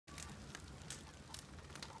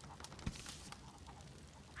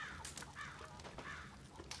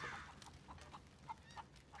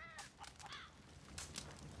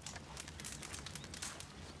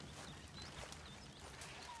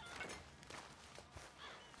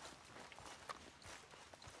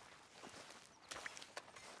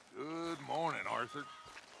Arthur?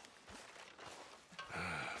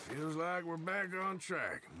 Feels like we're back on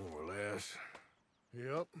track, more or less.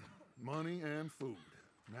 Yep, money and food.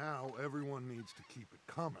 Now everyone needs to keep it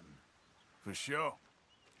coming. For sure.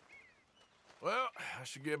 Well, I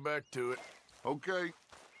should get back to it. Okay.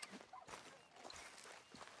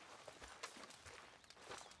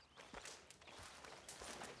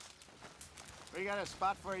 We got a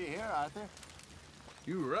spot for you here, Arthur.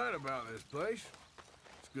 You were right about this place.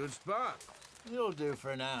 It's a good spot. You'll do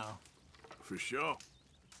for now. For sure.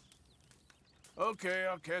 Okay,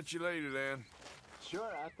 I'll catch you later then.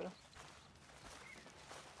 Sure, Arthur.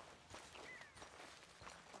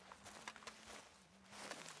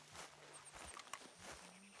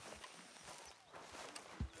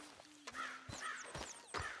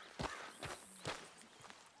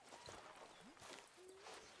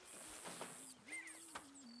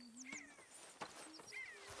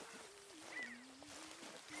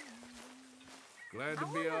 Glad to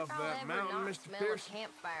be off that mountain, Mr. Pearson.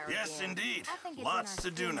 Yes, indeed. Lots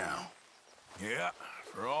to do now. Yeah,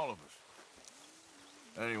 for all of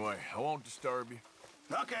us. Anyway, I won't disturb you.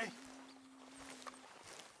 Okay.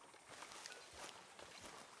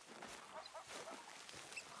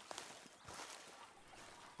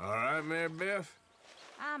 All right, Mary Beth?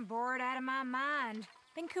 I'm bored out of my mind.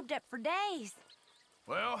 Been cooped up for days.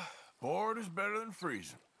 Well, bored is better than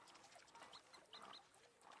freezing.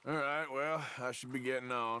 All right, well, I should be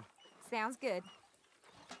getting on. Sounds good.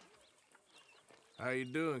 How you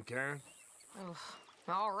doing, Karen? Oh,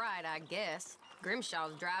 all right, I guess.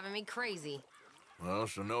 Grimshaw's driving me crazy. Well,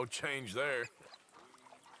 so no change there.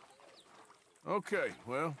 Okay,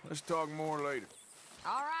 well, let's talk more later.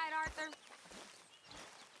 All right, Arthur.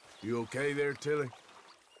 You okay there, Tilly?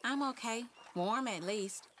 I'm okay. Warm, at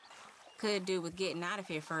least. Could do with getting out of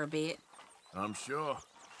here for a bit. I'm sure.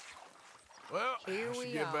 Well, Here I should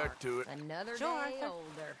we get are. back to it. Another Sure, day Arthur.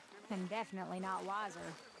 older. And definitely not wiser.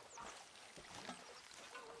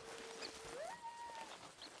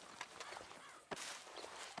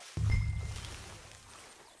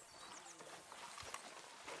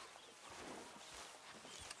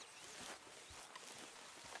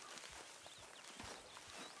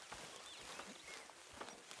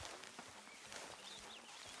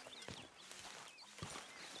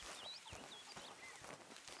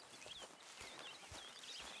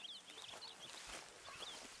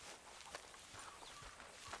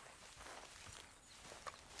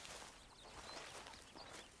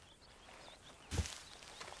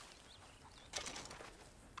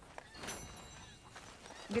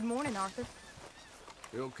 Good morning, Arthur.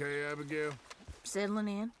 You okay, Abigail? Settling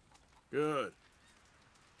in? Good.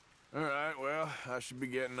 All right, well, I should be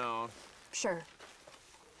getting on. Sure.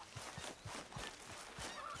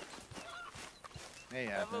 Hey,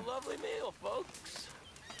 Have Arthur. a lovely meal, folks.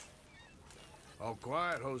 All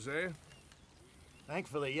quiet, Jose?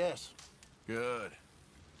 Thankfully, yes. Good.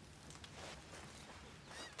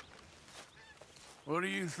 What do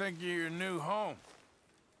you think of your new home?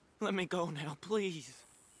 Let me go now, please.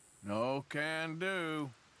 No can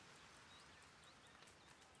do.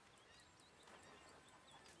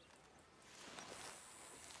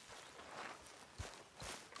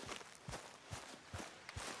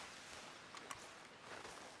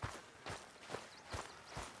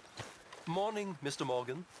 Morning, Mr.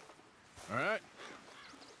 Morgan. All right.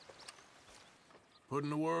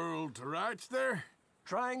 Putting the world to rights there?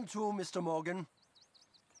 Trying to, Mr. Morgan.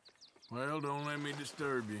 Well, don't let me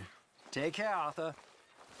disturb you. Take care, Arthur.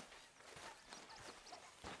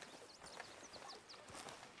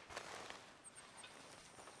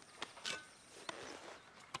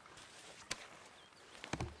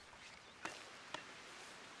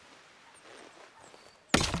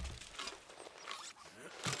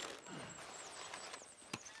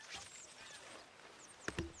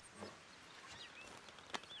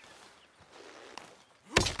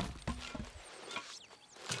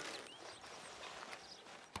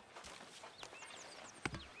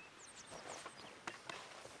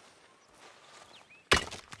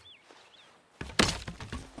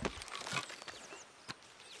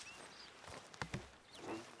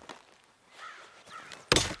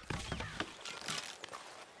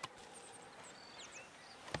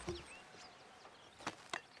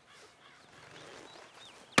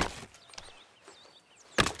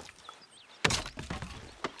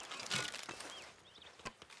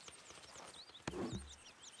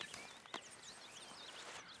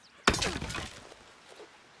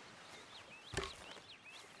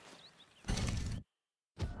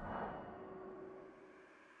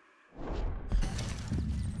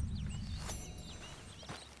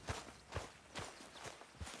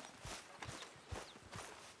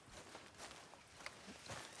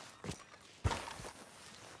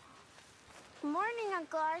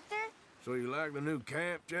 Uncle Arthur. So you like the new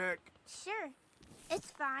camp, Jack? Sure. It's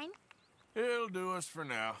fine. It'll do us for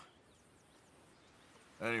now.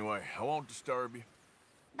 Anyway, I won't disturb you.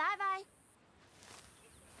 Bye-bye.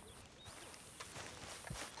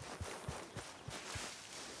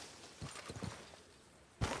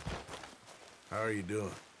 How are you doing?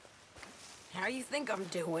 How you think I'm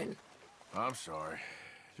doing? I'm sorry.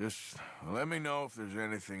 Just let me know if there's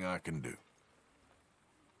anything I can do.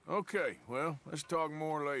 Okay, well, let's talk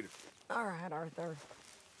more later. All right, Arthur.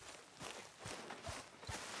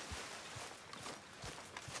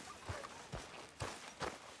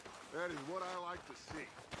 That is what I like to see.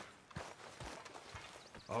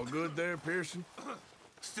 All good there, Pearson?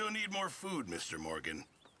 Still need more food, Mr. Morgan.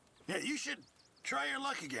 Yeah, you should try your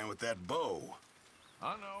luck again with that bow.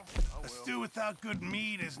 I know. I will. A stew without good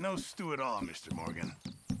meat is no stew at all, Mr. Morgan.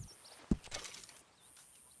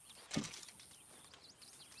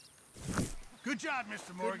 Good job,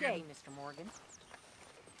 Mr. Morgan. Good day, Mr. Morgan.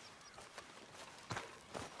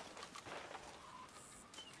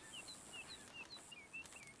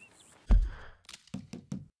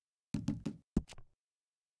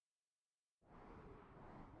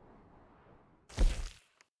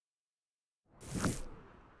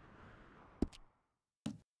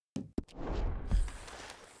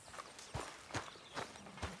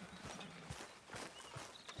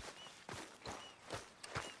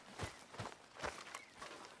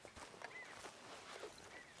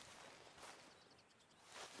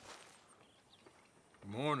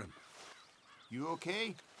 Morning. You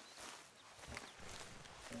okay?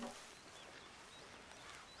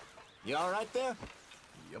 You all right there?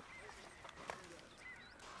 Yep.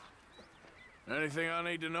 Anything I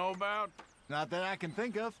need to know about? Not that I can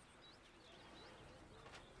think of.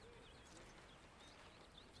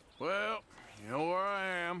 Well, you know where I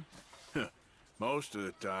am. Most of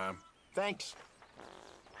the time. Thanks.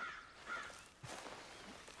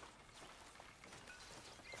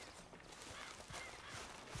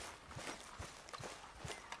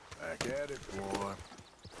 Back at it, boy.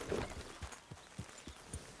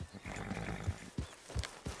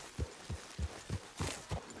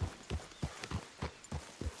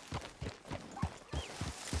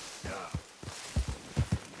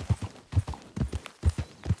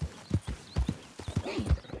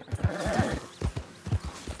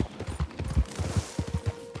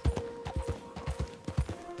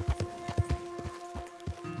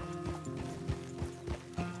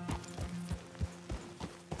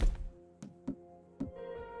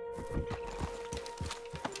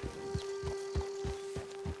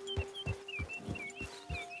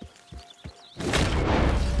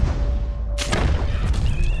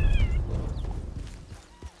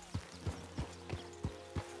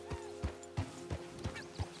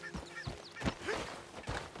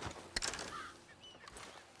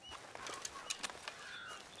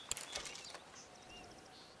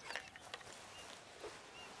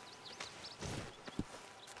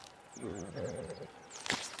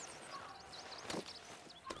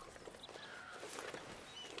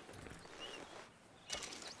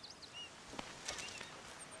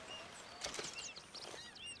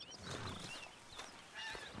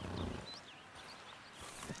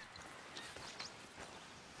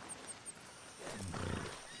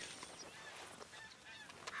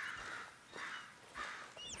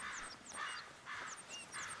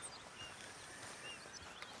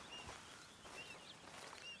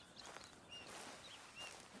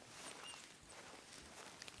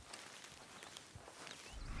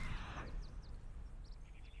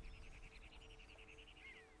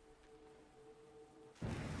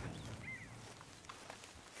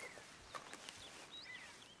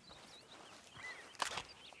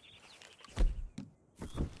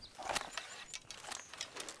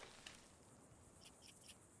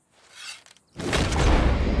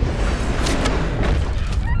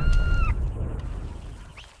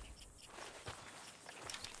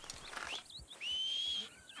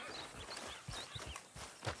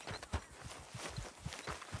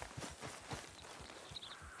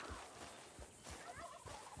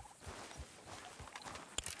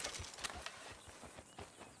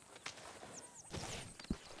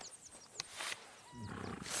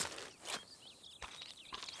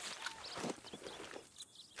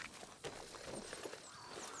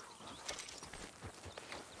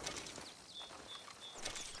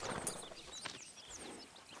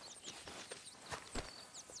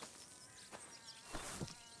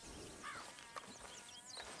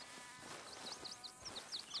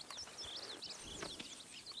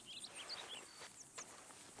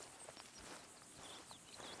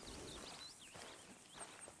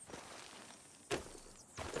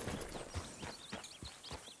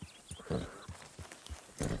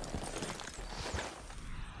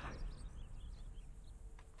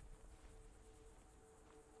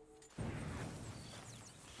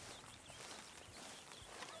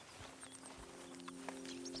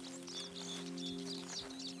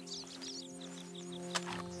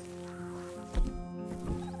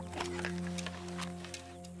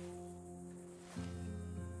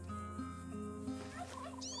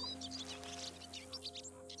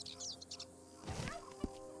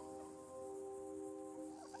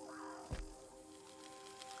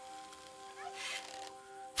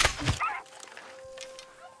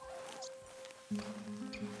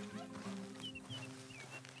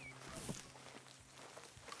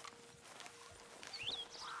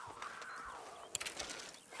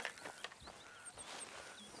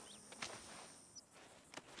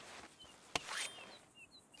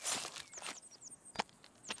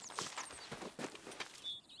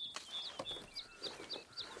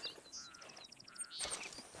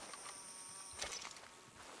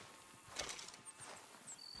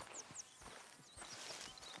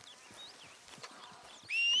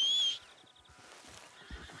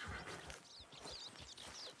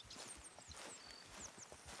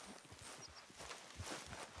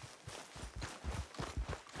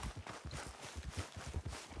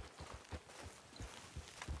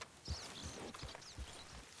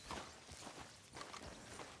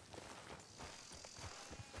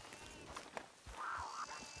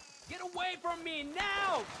 Get away from me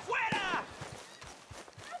now! Fuera!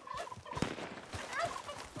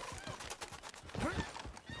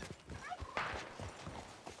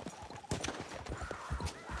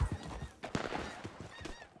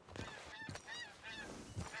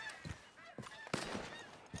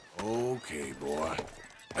 Okay, boy.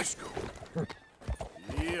 Let's go.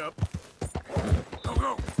 Yep. Go,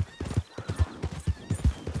 go.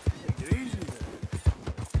 Take it easy there.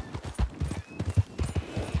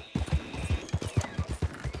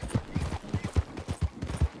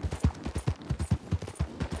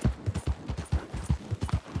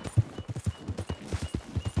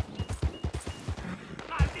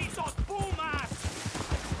 ¡Malditos pumas!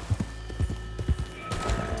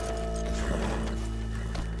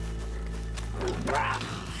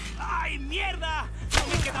 ¡Ay, mierda! ¡No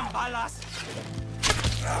me quedan balas!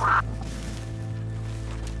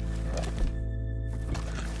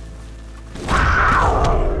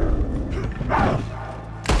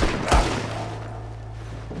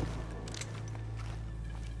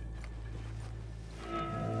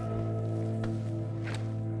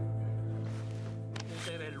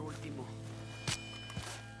 Ese era el último.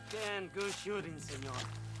 Damn good shooting, señor.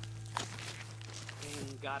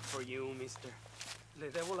 Thank God for you, mister. Le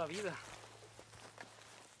debo la vida.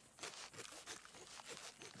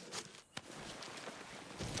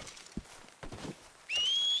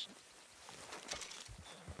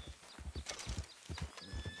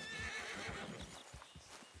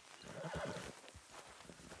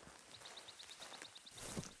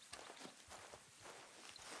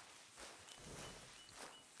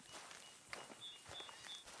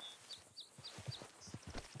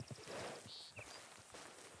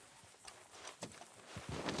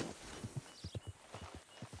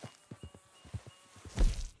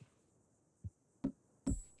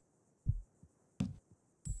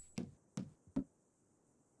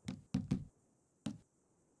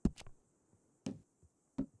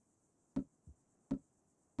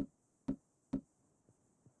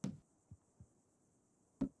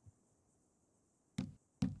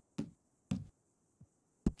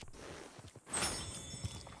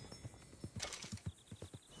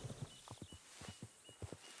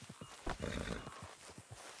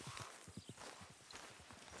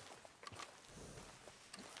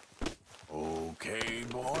 Okay,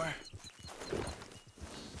 boy.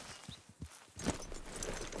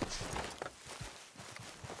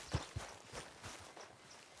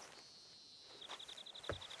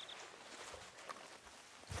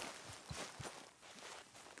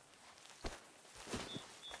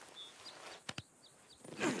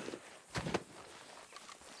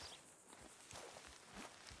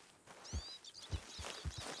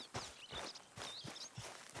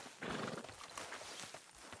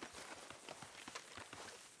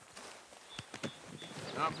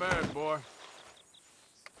 Not bad, boy.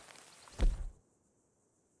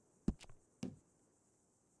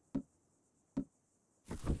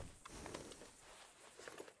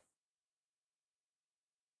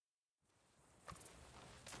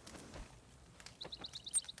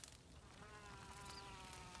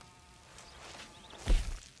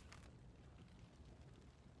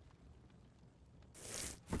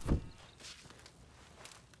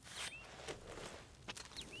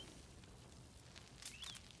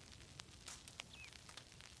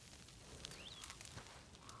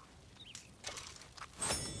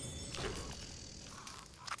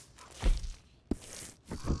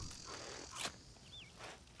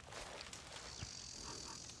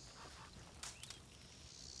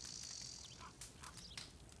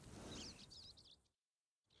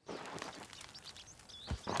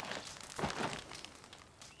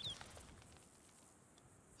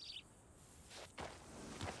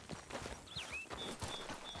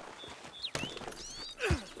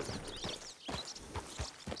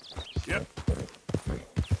 Yep.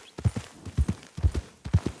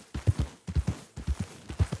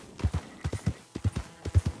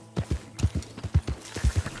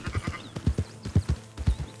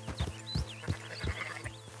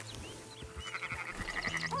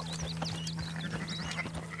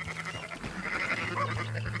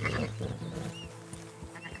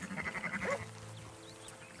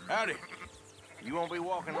 Howdy. You won't be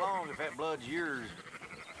walking long if that blood's yours.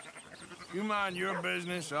 You mind your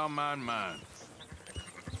business, I'll mind mine.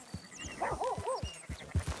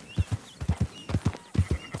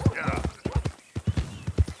 Yeah.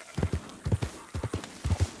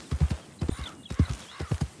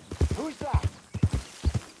 Who's that?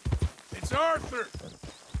 It's Arthur.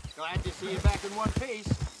 Glad to see you back in one piece.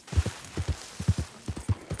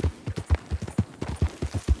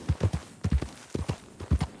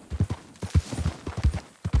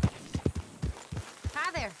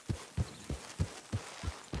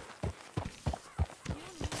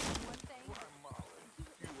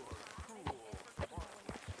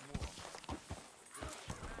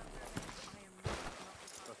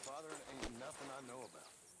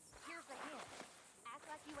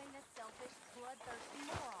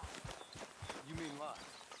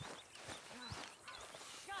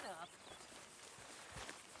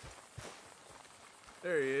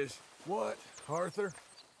 There he is. What, Arthur?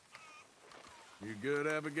 You good,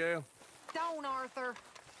 Abigail? Don't, Arthur.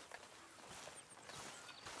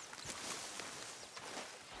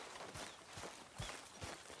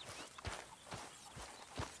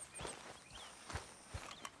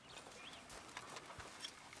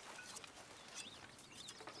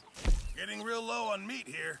 Getting real low on meat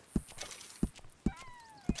here.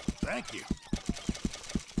 Thank you.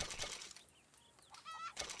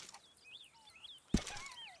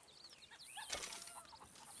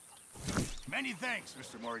 Many thanks,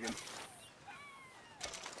 Mr. Morgan.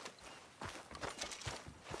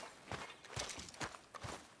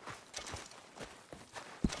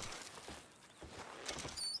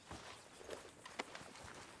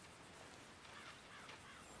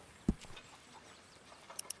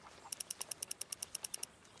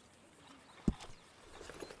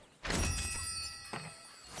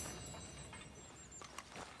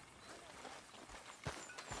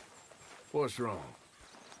 What's wrong?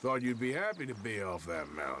 Thought you'd be happy to be off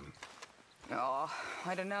that mountain. Oh,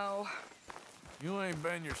 I don't know. You ain't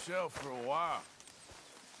been yourself for a while.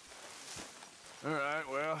 All right,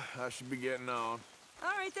 well, I should be getting on. All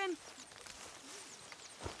right, then.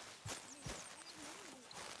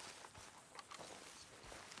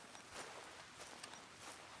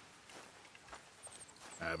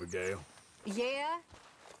 Abigail, Yeah?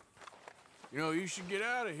 you know, you should get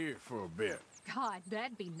out of here for a bit. God,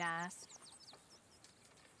 that'd be nice.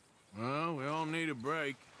 Well, we all need a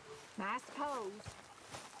break. I suppose.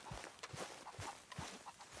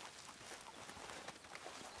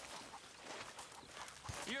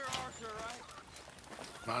 You're Arthur, right?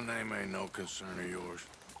 My name ain't no concern of yours.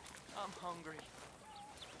 I'm hungry.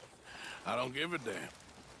 I don't give a damn.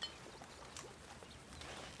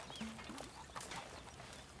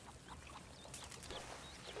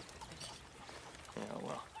 Yeah,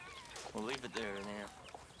 well, we'll leave it there now.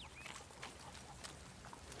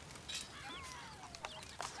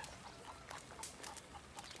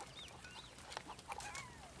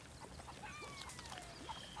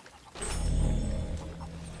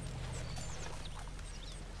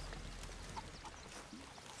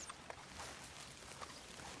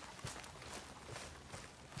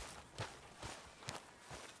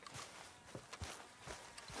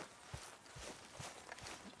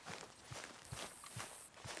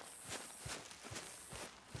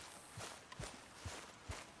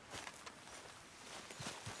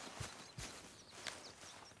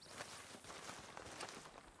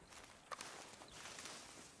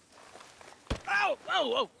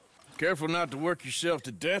 Oh! Careful not to work yourself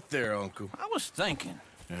to death there, Uncle. I was thinking.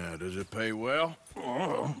 Yeah, does it pay well?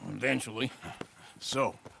 Oh, eventually.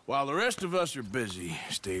 So, while the rest of us are busy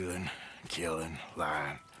stealing, killing,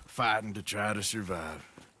 lying, fighting to try to survive,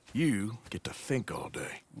 you get to think all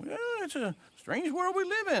day. Well, it's a strange world we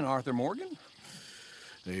live in, Arthur Morgan.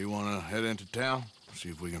 Do you want to head into town? See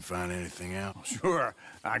if we can find anything out? Sure.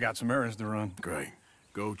 I got some errands to run. Great.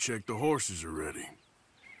 Go check the horses are ready.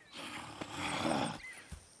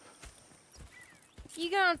 You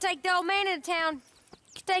gonna take the old man into town?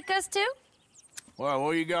 You take us too? Well,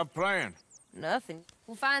 what you got planned? Nothing.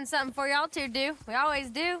 We'll find something for y'all to do. We always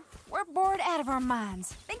do. We're bored out of our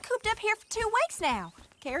minds. Been cooped up here for 2 weeks now.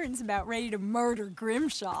 Karen's about ready to murder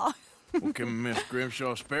Grimshaw. Well, can Miss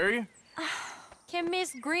Grimshaw spare you? Can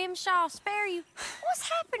Miss Grimshaw spare you? What's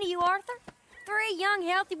happened to you, Arthur? 3 young,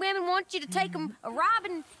 healthy women want you to take them a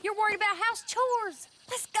robbing. You're worried about house chores.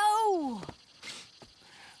 Let's go.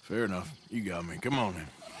 Fair enough. You got me. Come on then.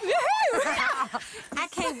 I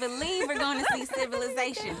can't believe we're going to see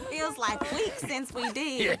civilization. Feels like weeks since we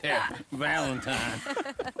did. Yeah, Valentine.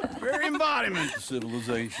 Very embodiment of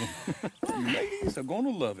civilization. You ladies are gonna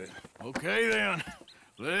love it. Okay then.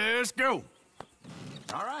 Let's go.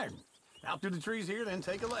 All right. Out through the trees here, then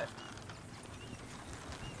take a left.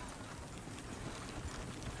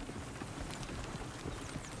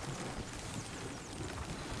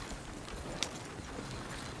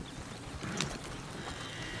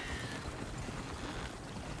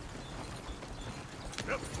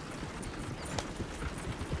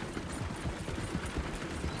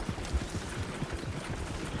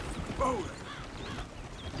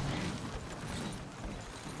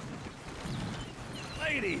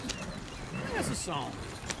 Ladies, that's a song.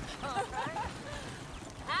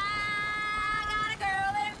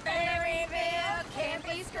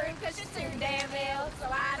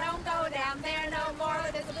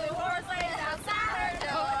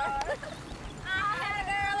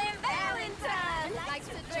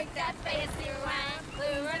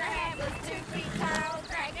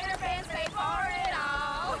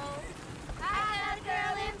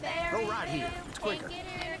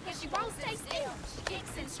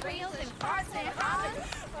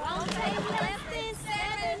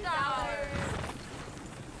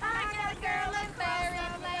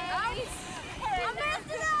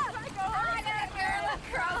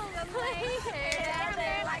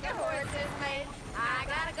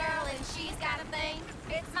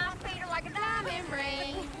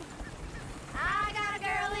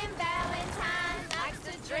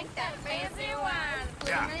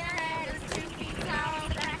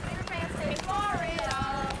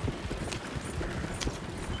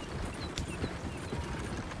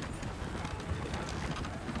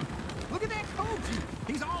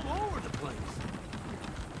 place.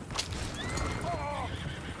 Oh,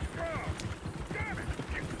 damn it!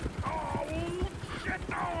 Oh, get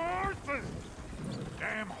the horses!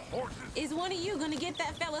 Damn horses! Is one of you gonna get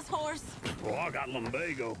that fella's horse? Well, I got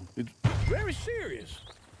lumbago. It's very serious.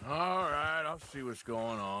 All right, I'll see what's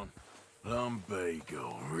going on.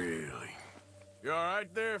 Lumbago, really? You all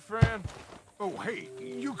right there, friend? Oh, hey,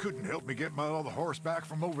 you couldn't help me get my other horse back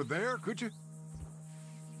from over there, could you?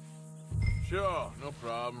 Sure, no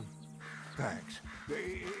problem. Thanks.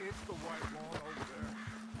 It's the white one over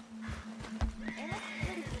there.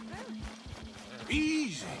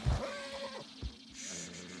 Easy.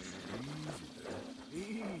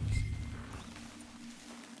 Easy.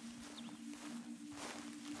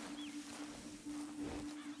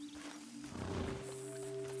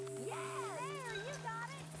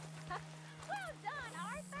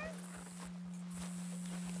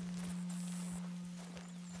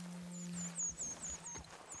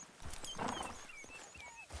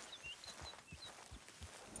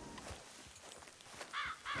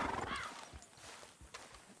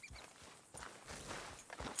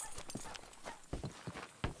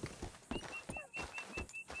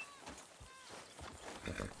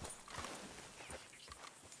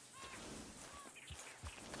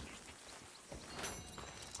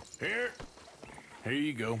 Here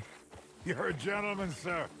you go. You're a gentleman,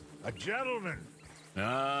 sir. A gentleman.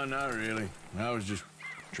 No, not really. I was just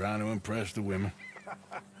trying to impress the women.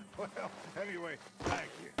 Well, anyway, thank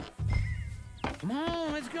you. Come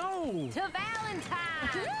on, let's go. To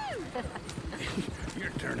Valentine!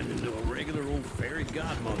 You're turning into a regular old fairy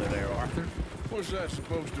godmother there, Arthur. What's that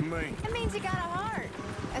supposed to mean? It means you got a heart.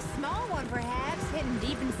 A small one, perhaps, hidden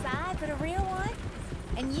deep inside, but a real one.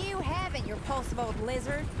 And you haven't, you repulsive old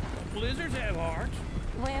lizard. Lizards have hearts.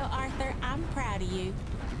 Well, Arthur, I'm proud of you.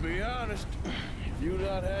 To be honest, if you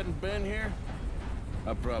lot hadn't been here,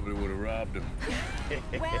 I probably would have robbed him.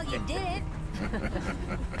 Well, you did.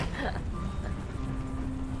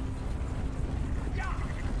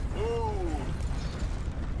 Ooh.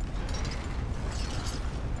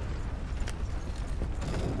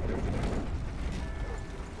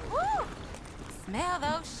 Woo! Smell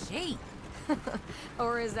those sheep.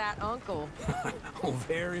 Or is that Uncle? Oh,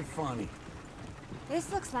 very funny.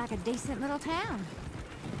 This looks like a decent little town.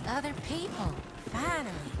 Other people,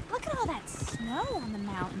 finally. Look at all that snow on the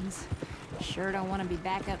mountains. Sure don't want to be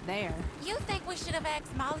back up there. You think we should have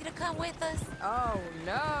asked Molly to come with us? Oh,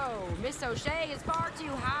 no. Miss O'Shea is far too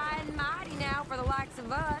high and mighty now for the likes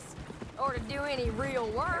of us. Or to do any real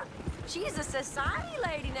work. She's a society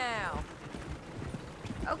lady now.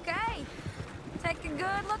 Okay. Take a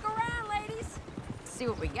good look around, ladies. See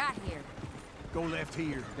what we got here. Go left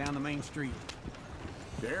here, down the main street.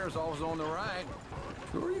 Sheriff's always on the right.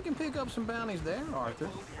 Sure you can pick up some bounties there, Arthur.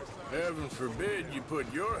 Heaven forbid you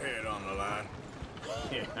put your head on the line.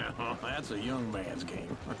 Yeah, that's a young man's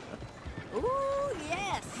game. Ooh,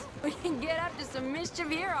 yes. We can get up to some mischief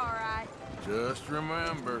here, all right. Just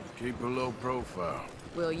remember, keep a low profile.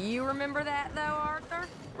 Will you remember that, though, Arthur?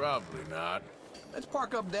 Probably not. Let's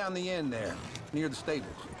park up down the end there, near the stables.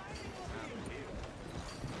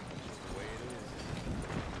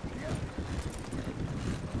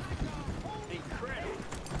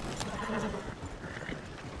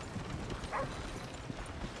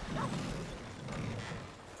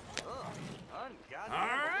 All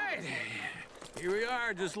right. Here we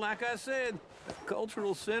are, just like I said. The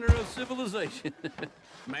cultural center of civilization.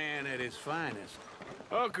 Man at his finest.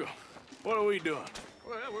 Uncle, what are we doing?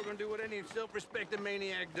 Well, we're gonna do what any self-respecting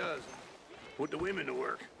maniac does. Put the women to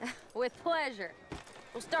work. With pleasure.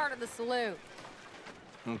 We'll start at the saloon.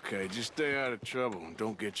 Okay, just stay out of trouble and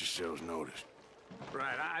don't get yourselves noticed.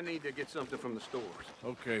 Right, I need to get something from the stores.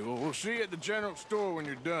 Okay, well, we'll see you at the general store when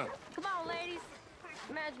you're done. Come on, ladies.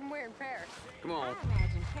 Imagine we're in Paris. Come on. I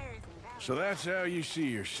imagine Paris and Valentine. So that's how you see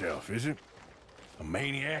yourself, is it? A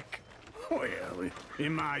maniac? Well,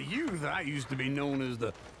 in my youth, I used to be known as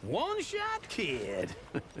the one-shot kid.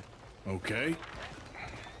 Okay.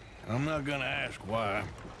 I'm not gonna ask why.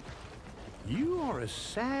 You are a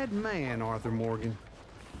sad man, Arthur Morgan.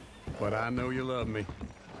 But I know you love me.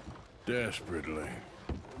 Desperately.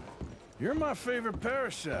 You're my favorite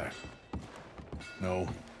parasite. No.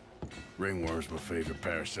 Ringworm's my favorite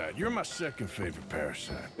parasite. You're my second favorite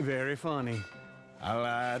parasite. Very funny. I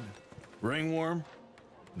lied. Ringworm,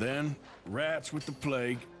 then rats with the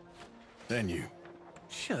plague, then you.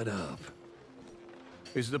 Shut up.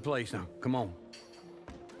 This is the place now. Come on.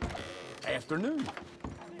 Afternoon.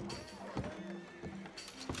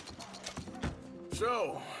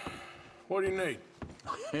 So, what do you need?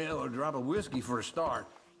 Hell, a drop of whiskey for a start.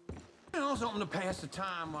 You know, something to pass the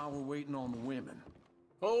time while we're waiting on the women.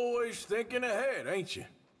 Always thinking ahead, ain't you?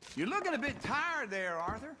 You're looking a bit tired there,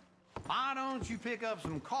 Arthur. Why don't you pick up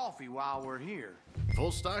some coffee while we're here?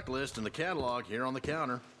 Full stock list in the catalog here on the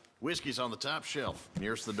counter. Whiskey's on the top shelf,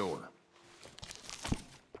 nearest the door.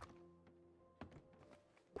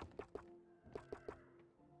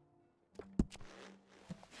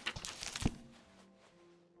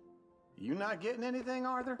 You not getting anything,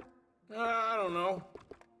 Arthur? I don't know.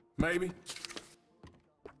 Maybe.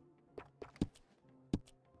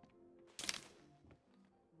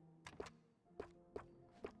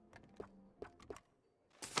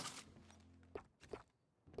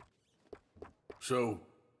 So,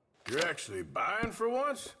 you're actually buying for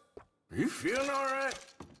once? Are you feeling all right?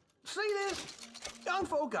 See this? Young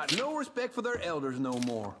folk got no respect for their elders no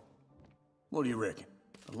more. What do you reckon?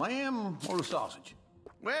 The lamb or the sausage?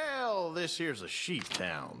 Well, this here's a sheep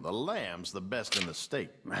town. The lamb's the best in the state.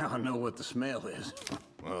 I know what the smell is.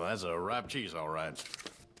 Well, that's a ripe cheese, all right.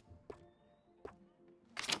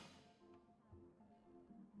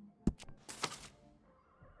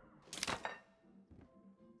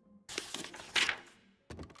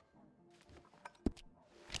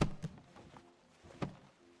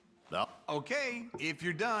 No. Okay, if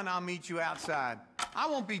you're done, I'll meet you outside. I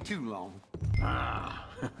won't be too long. Ah,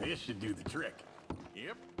 this should do the trick.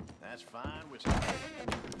 Yep, that's fine with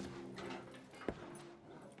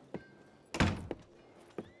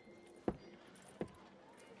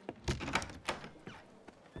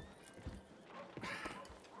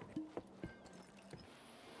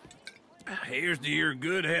Here's to your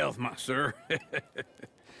good health, my sir.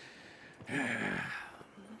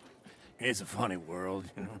 It's a funny world,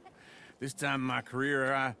 you know. This time in my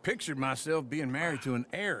career, I pictured myself being married to an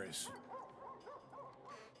heiress.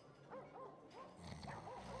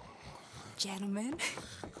 Gentlemen,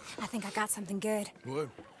 I think I got something good. What?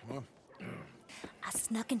 I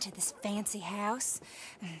snuck into this fancy house,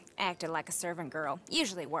 acted like a servant girl.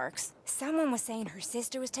 Usually works. Someone was saying her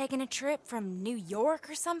sister was taking a trip from New York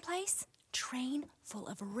or someplace. Train full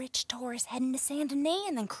of rich tourists heading to Saint Denis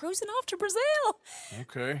and then cruising off to Brazil.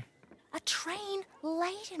 Okay. A train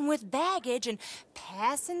laden with baggage and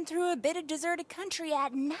passing through a bit of deserted country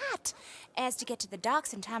at night as to get to the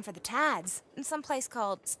docks in time for the tides in some place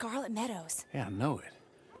called Scarlet Meadows. Yeah, I know it.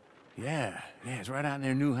 Yeah, it's right out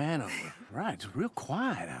near New Hanover. Right, it's real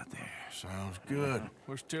quiet out there. Sounds good.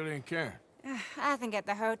 Where's Tilly and Karen? I think at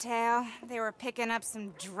the hotel. They were picking up some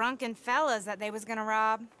drunken fellas that they was gonna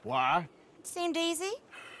rob. Why? It seemed easy.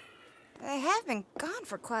 They have been gone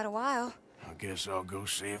for quite a while. I guess I'll go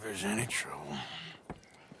see if there's any trouble.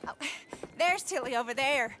 Oh, there's Tilly over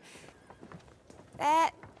there.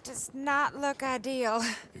 That does not look ideal.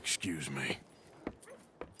 Excuse me.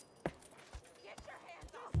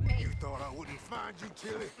 You thought I wouldn't find you,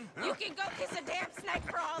 Tilly? Huh? You can go kiss a damn snake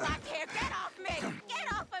for all I care. Get off me!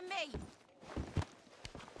 Get off of me!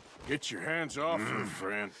 Get your hands off her,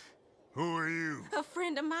 friend. Who are you? A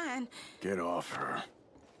friend of mine. Get off her.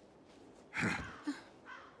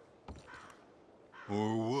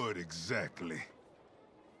 Or what exactly?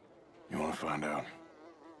 You want to find out?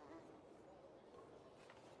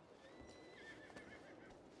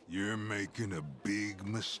 You're making a big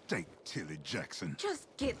mistake, Tilly Jackson. Just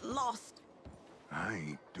get lost. I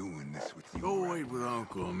ain't doing this with you. Go wait with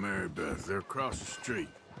Uncle and Mary Beth. They're across the street.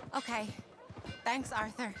 Okay. Thanks,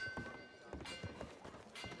 Arthur.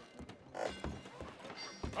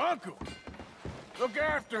 Uncle! Look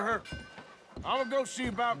after her. I'm gonna go see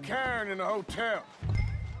about Karen in the hotel.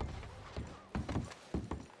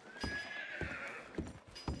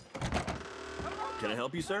 Can I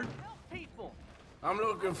help you, sir? I'm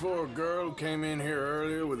looking for a girl who came in here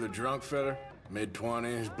earlier with a drunk fella.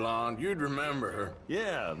 Mid-20s, blonde. You'd remember her.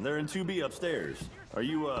 Yeah, they're in 2B upstairs. Are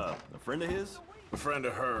you, a friend of his? A friend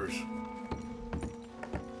of hers.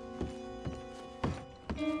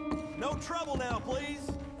 No trouble now,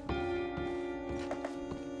 please.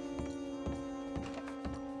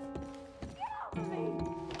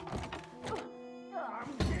 I'm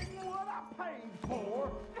getting what I paid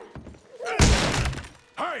for.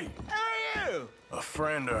 Hey! Hey, you! A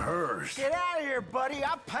friend of hers. Get out of here, buddy.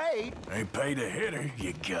 I paid. Ain't paid to hit her,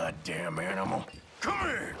 you goddamn animal. Come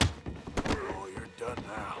here! Oh, you're done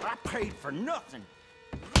now. I paid for nothing.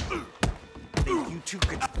 Think you two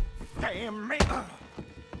could damn me?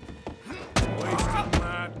 Wasting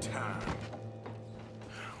my time.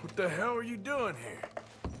 What the hell are you doing here?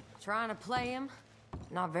 Trying to play him.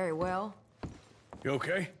 Not very well. You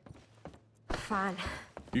okay? Fine.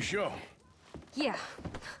 You sure? Yeah.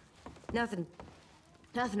 Nothing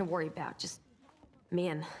to worry about. Just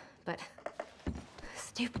men. But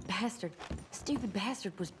stupid bastard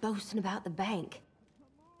was boasting about the bank.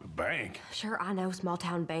 A bank? Sure, I know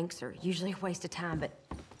small-town banks are usually a waste of time, but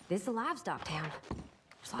this is a livestock town.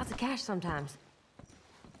 There's lots of cash sometimes.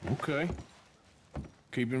 Okay.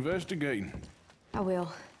 Keep investigating. I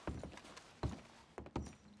will.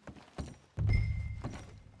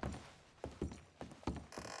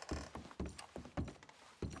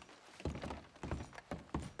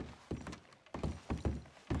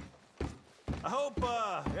 I hope,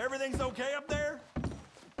 everything's okay up there?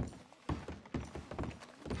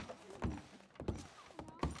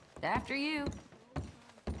 After you.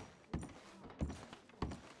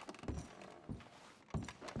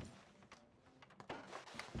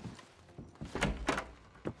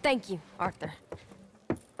 Thank you, Arthur.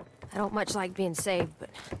 I don't much like being saved, but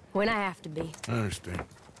when I have to be. I understand.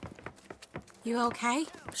 You okay?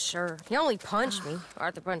 Sure. He only punched me.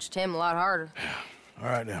 Arthur punched him a lot harder. All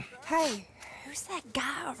right, then. Hey, who's that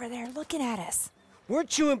guy over there looking at us?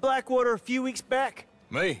 Weren't you in Blackwater a few weeks back?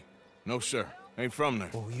 Me? No, sir. Ain't from there.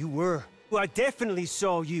 Oh, you were. Well, I definitely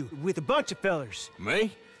saw you with a bunch of fellers.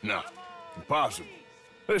 Me? No. Impossible.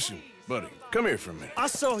 Listen, buddy, come here for a minute. I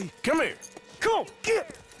saw you. Come here. Come on,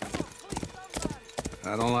 get!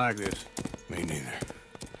 I don't like this. Me neither.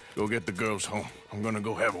 Go get the girls home. I'm gonna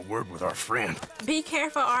go have a word with our friend. Be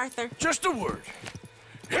careful, Arthur. Just a word.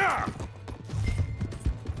 Yeah!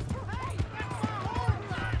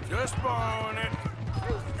 Just borrowing it.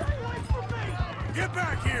 Get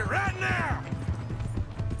back here right now!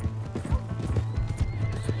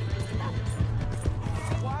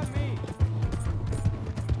 Why me?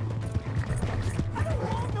 I don't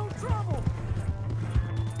want no trouble.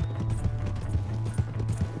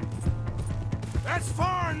 That's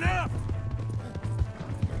far enough!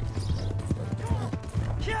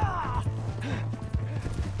 Yeah!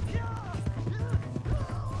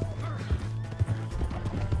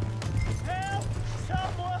 Help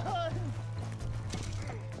someone!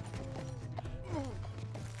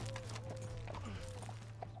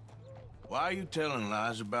 Why are you telling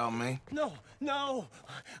lies about me? No.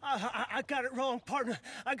 I got it wrong, partner.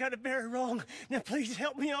 I got it very wrong. Now, please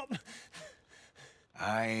help me up.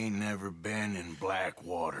 I ain't never been in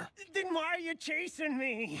Blackwater. Then why are you chasing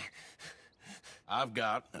me? I've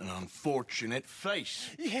got an unfortunate face.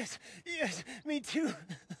 Yes, me too.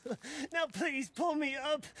 Now, please, pull me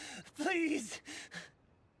up. Please.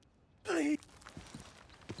 Please.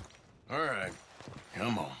 All right,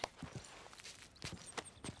 come on.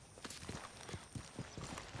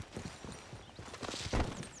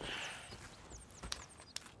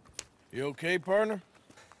 You okay, partner?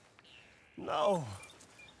 No.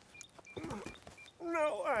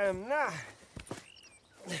 No, I am not.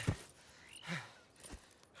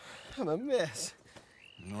 I'm a mess.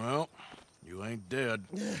 Well, you ain't dead.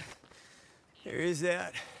 There is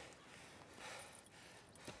that.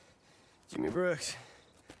 Jimmy Brooks.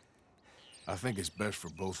 I think it's best for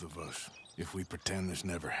both of us if we pretend this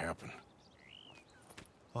never happened.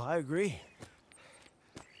 Well, I agree.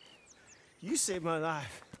 You saved my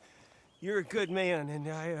life. You're a good man, and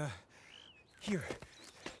here.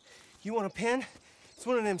 You want a pen? It's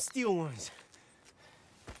one of them steel ones.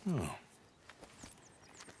 Oh.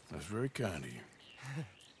 That's very kind of you.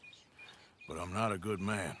 But I'm not a good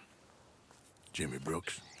man, Jimmy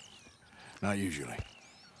Brooks. Not usually.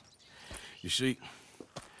 You see,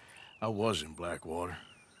 I was in Blackwater.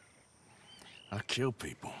 I killed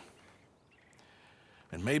people.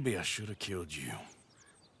 And maybe I should have killed you.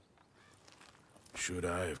 Should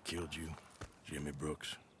I have killed you, Jimmy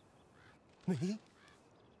Brooks? Me?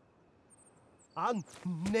 I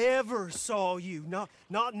never saw you. Not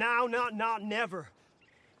now, not never.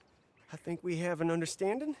 I think we have an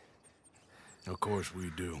understanding. Of course we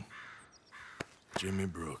do. Jimmy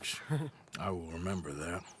Brooks. I will remember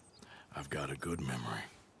that. I've got a good memory.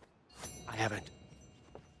 I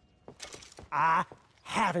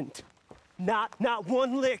haven't. Not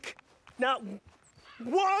one lick. Not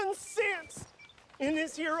 1 cent in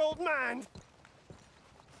this here old mind.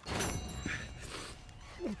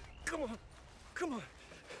 Come on.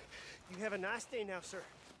 You have a nice day now, sir.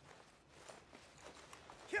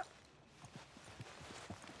 Yeah.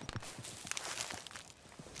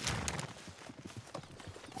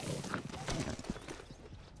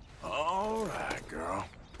 All right, girl.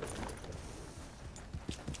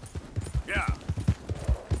 Yeah.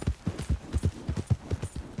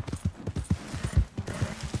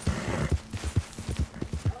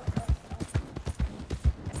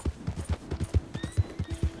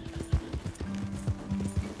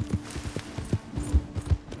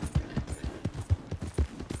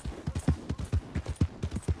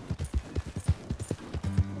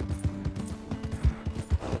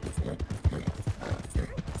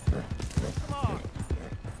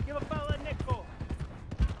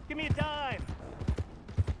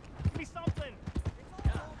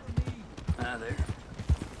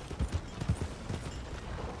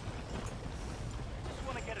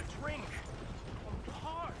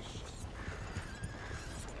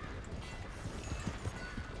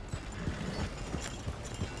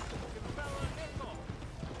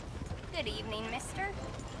 Good evening, mister.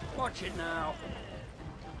 Watch it now.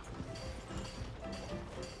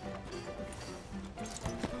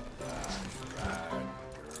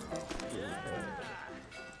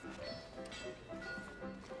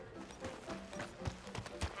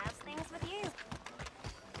 How's things with you?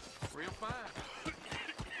 Real fine.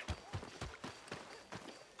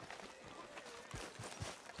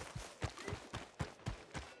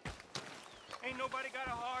 Ain't nobody got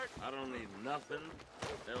a heart. I don't need nothing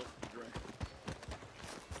else to drink.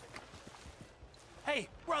 Hey,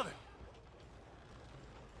 brother.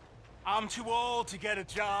 I'm too old to get a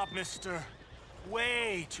job, mister.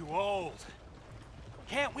 Way too old.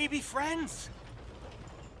 Can't we be friends?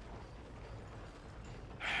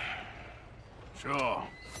 Sure.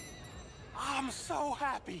 I'm so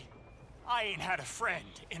happy. I ain't had a friend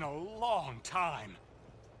in a long time.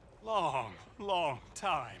 Long, long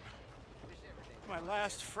time. My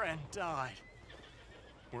last friend died.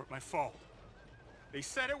 Weren't my fault. They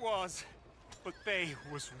said it was, but they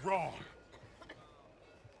was wrong.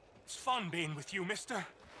 It's fun being with you, mister.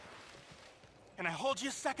 Can I hold you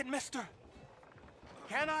a second, mister?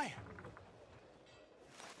 Can I?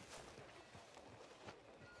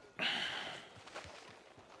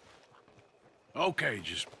 Okay,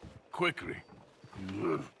 just quickly.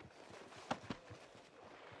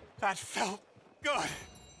 That felt good.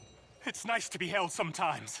 It's nice to be held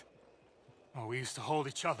sometimes. Oh, we used to hold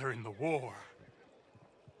each other in the war.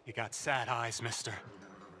 You got sad eyes, mister.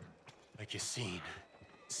 Like you seen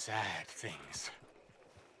sad things.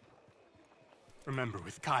 Remember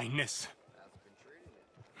with kindness.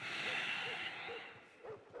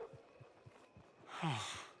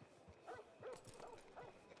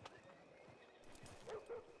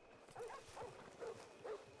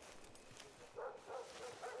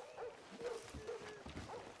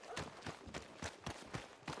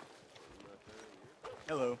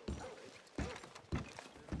 Hello.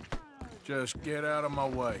 Just get out of my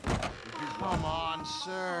way. Come on,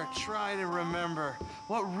 sir. Try to remember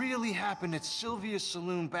what really happened at Sylvia's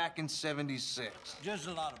Saloon back in '76. Just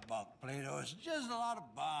a lot of bunk, Plato. It's just a lot of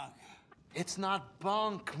bunk. It's not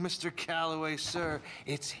bunk, Mr. Calloway, sir.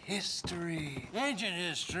 It's history. Ancient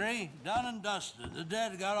history, done and dusted. The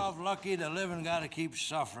dead got off lucky, the living gotta keep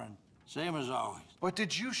suffering. Same as always. But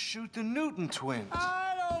did you shoot the Newton twins?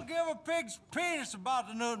 I don't give a pig's penis about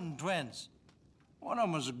the Newton twins. One of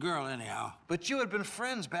them was a girl, anyhow. But you had been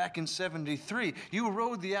friends back in '73. You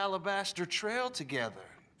rode the Alabaster Trail together.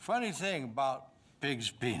 Funny thing about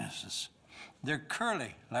pigs' penises. They're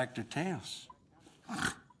curly, like their tails.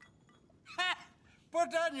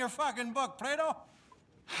 Put that in your fucking book, Plato.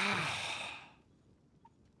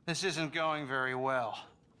 This isn't going very well.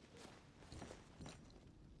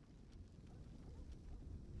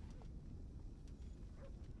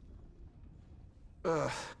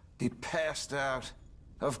 He passed out.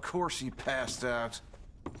 Of course he passed out.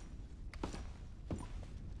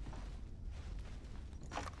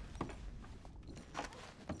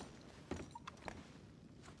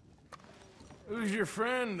 Who's your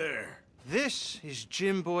friend there? This is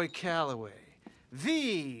Jim Boy Calloway.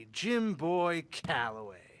 The Jim Boy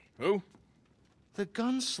Calloway. Who? The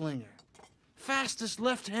gunslinger. Fastest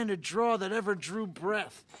left-handed draw that ever drew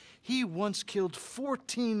breath. He once killed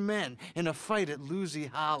 14 men in a fight at Lucy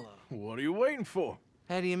Hollow. What are you waiting for?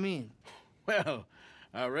 How do you mean? Well,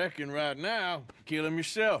 I reckon right now, kill him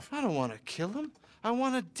yourself. I don't want to kill him. I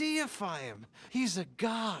want to deify him. He's a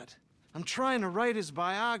god. I'm trying to write his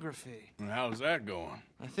biography. And how's that going?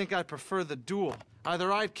 I think I prefer the duel.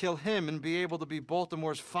 Either I'd kill him and be able to be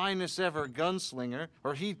Baltimore's finest ever gunslinger,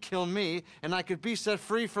 or he'd kill me and I could be set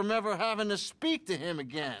free from ever having to speak to him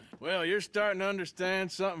again. Well, you're starting to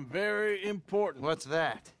understand something very important. What's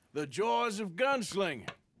that? The joys of gunslinging.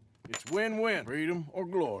 It's win-win, freedom or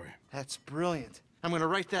glory. That's brilliant. I'm gonna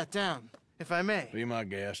write that down, if I may. Be my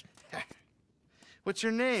guest. What's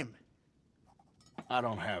your name? I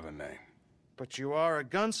don't have a name. But you are a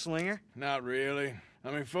gunslinger. Not really. I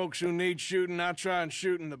mean, folks who need shooting, I try and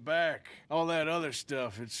shoot in the back. All that other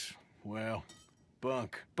stuff, it's, well,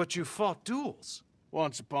 bunk. But you fought duels.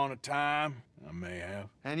 Once upon a time, I may have.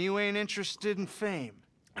 And you ain't interested in fame.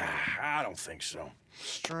 I don't think so.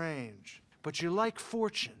 Strange. But you like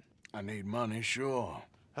fortune. I need money, sure.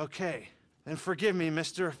 Okay. Then forgive me,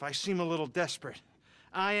 mister, if I seem a little desperate.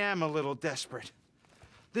 I am a little desperate.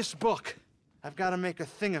 This book, I've got to make a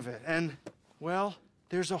thing of it, and, well,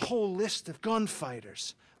 there's a whole list of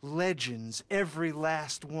gunfighters. Legends, every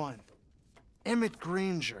last one. Emmett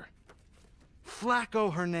Granger.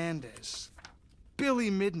 Flaco Hernandez. Billy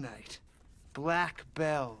Midnight. Black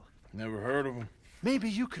Bell. Never heard of him. Maybe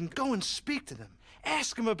you can go and speak to them.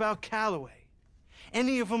 Ask them about Calloway.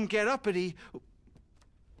 any of them get uppity,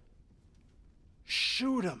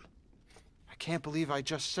 shoot them. I can't believe I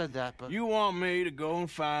just said that, but... You want me to go and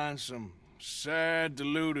find some sad,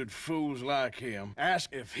 deluded fools like him,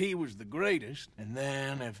 ask if he was the greatest, and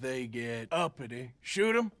then if they get uppity,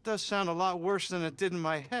 shoot him? Does sound a lot worse than it did in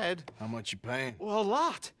my head. How much you paying? Well, a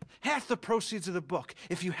lot. Half the proceeds of the book,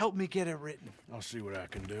 if you help me get it written. I'll see what I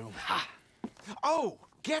can do. Ha! Oh,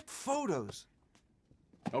 get photos.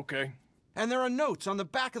 Okay. And there are notes on the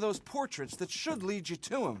back of those portraits that should lead you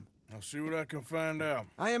to him. I'll see what I can find out.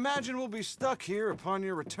 I imagine we'll be stuck here upon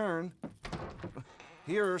your return.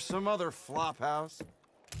 Here or some other flop house.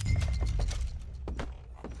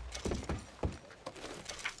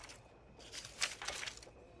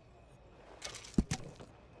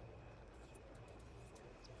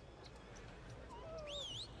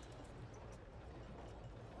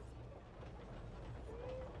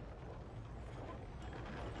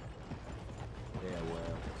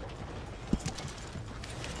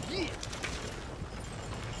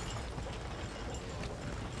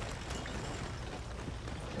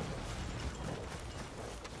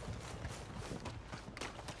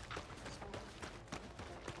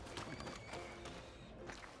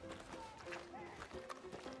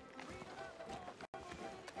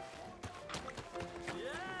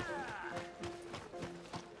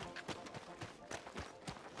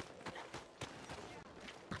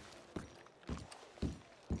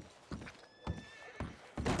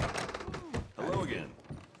 Hello again.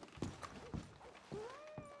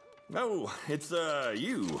 Oh, it's,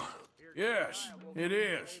 you. Yes, it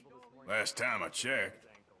is. Last time I checked.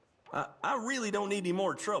 I really don't need any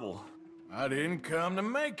more trouble. I didn't come to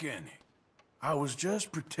make any. I was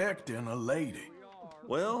just protecting a lady.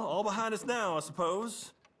 Well, all behind us now, I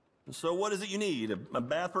suppose. So what is it you need? A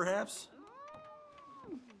bath, perhaps?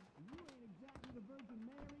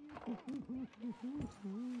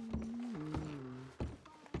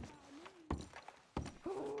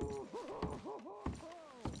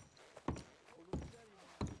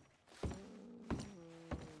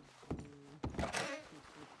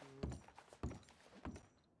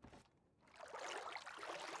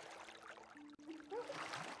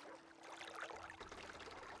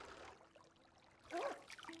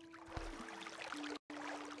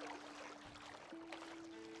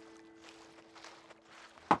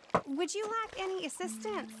 Would you like any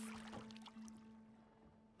assistance?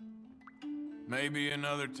 Maybe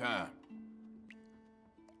another time.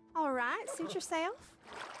 All right, suit yourself.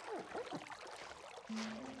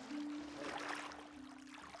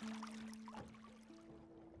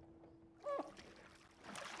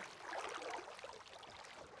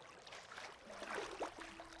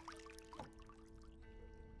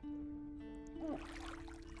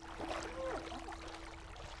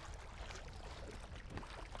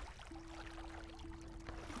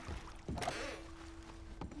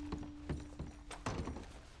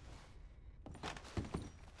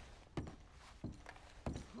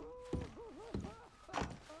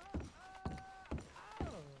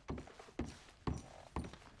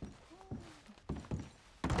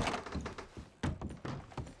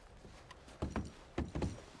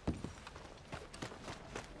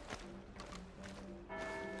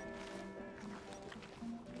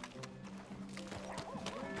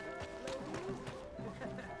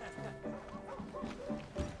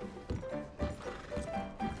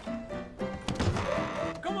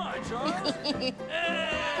 Come on, Charles. Hey,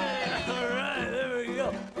 all right, there we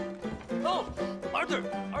go. Oh, Arthur,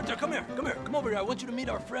 come here. Come over here. I want you to meet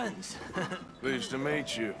our friends. Pleased to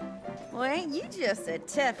meet you. Well, ain't you just the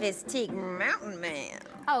toughest teak mountain man?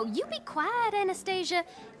 Oh, you be quiet, Anastasia.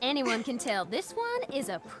 Anyone can tell this one is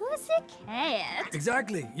a pussy cat.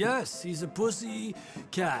 Exactly. Yes, he's a pussy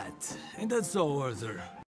cat. Ain't that so, Arthur?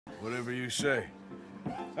 Whatever you say.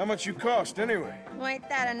 How much you cost, anyway? Well, ain't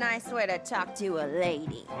that a nice way to talk to a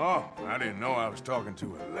lady? Oh, I didn't know I was talking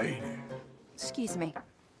to a lady. Excuse me.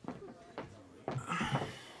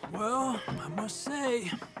 Well, I must say,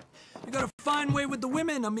 you got a fine way with the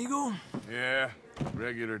women, amigo. Yeah,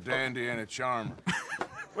 regular dandy and a charmer.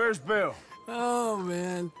 Where's Bill? Oh,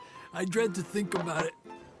 man. I dread to think about it.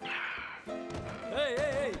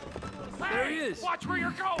 Hey! There he is. Watch where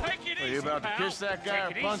you're going. Take it Are you about to kiss that guy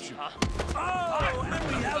or punch him? Oh, and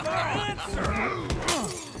we have our answer.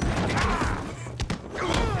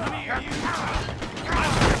 Come here, you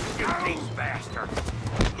these bastard.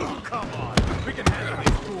 Come on. We can handle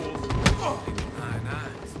these fools.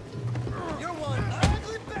 Nice. You're one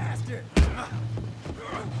ugly bastard.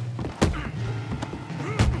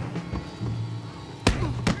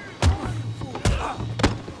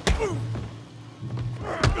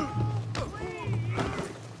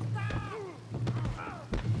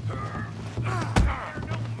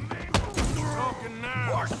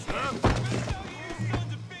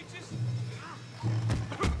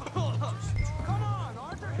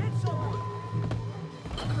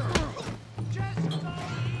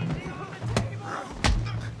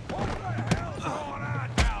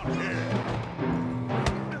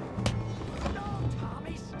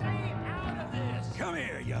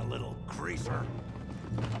 little greaser.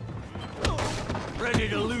 Ready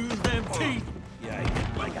to lose them teeth? Yeah,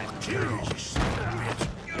 like I killed you, son of a bitch.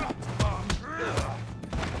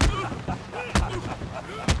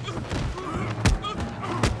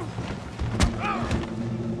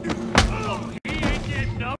 Oh, he ain't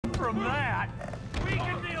getting up from that. We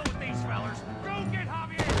can deal with these fellers. Go get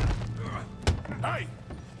Javier. Hey,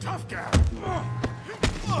 tough guy.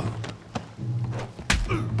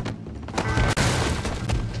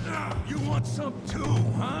 You want some too,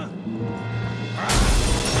 huh?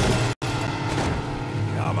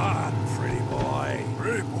 Come on, pretty boy.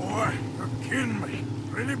 Pretty boy? You're kidding me.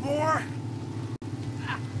 Pretty boy?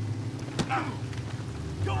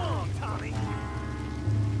 Go on, Tommy.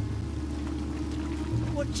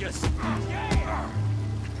 What just... Yeah!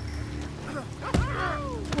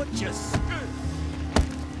 What just...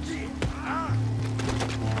 You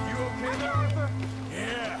okay there, Arthur?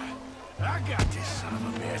 Yeah. I got this son of a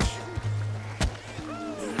bitch.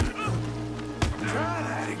 Try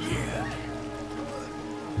that again.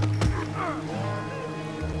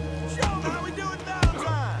 Show them how we do it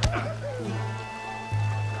downtime.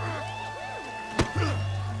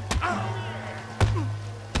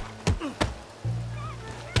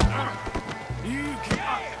 You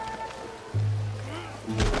can't.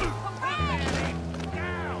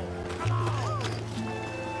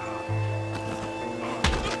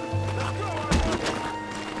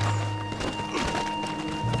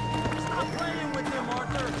 Stop playing with him,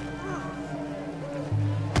 Arthur.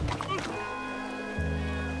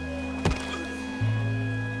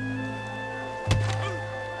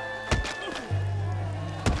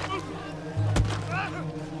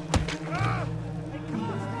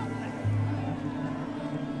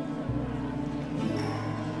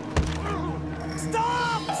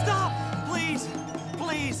 Stop! Stop! Please!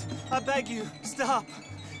 Please! I beg you, stop.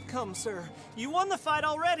 Come, sir. You won the fight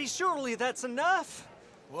already. Surely that's enough.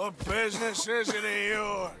 What business is it of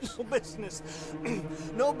yours? No business.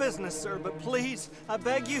 No business, sir, but please, I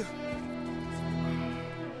beg you.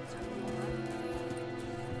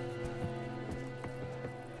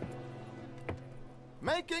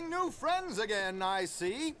 Making new friends again, I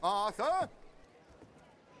see, Arthur.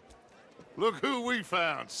 Look who we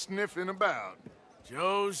found sniffing about.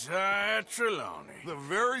 Josiah Trelawney. The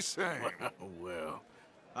very same. Well,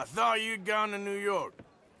 I thought you'd gone to New York.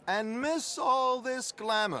 And miss all this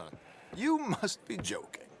glamour. You must be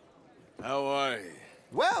joking. How are you?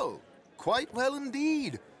 Well, quite well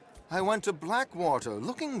indeed. I went to Blackwater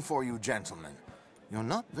looking for you gentlemen. You're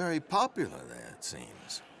not very popular there, it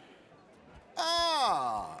seems.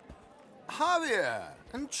 Ah, Javier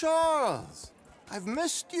and Charles. I've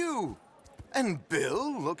missed you. And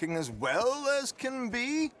Bill looking as well as can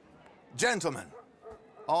be. Gentlemen,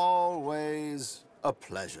 always a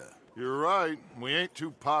pleasure. You're right. We ain't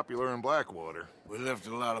too popular in Blackwater. We left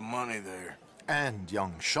a lot of money there. And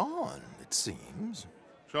young Sean, it seems.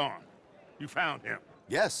 Sean, you found him?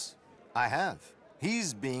 Yes, I have.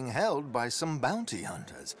 He's being held by some bounty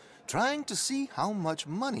hunters, trying to see how much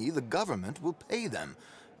money the government will pay them.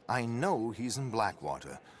 I know he's in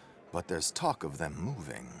Blackwater, but there's talk of them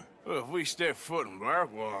moving. Well, if we step foot in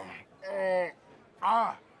Blackwater...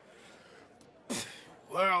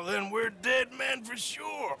 Well, then we're dead men for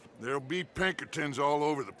sure. There'll be Pinkertons all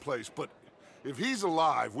over the place, but if he's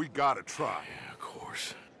alive, we gotta try. Yeah, of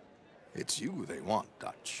course. It's you they want,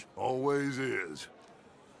 Dutch. Always is.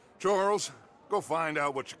 Charles, go find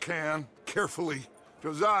out what you can, carefully.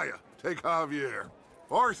 Josiah, take Javier.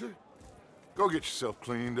 Arthur, go get yourself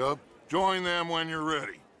cleaned up. Join them when you're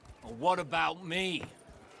ready. Well, what about me?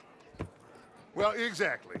 Well,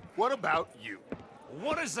 exactly. What about you?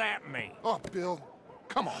 What does that mean? Oh, Bill,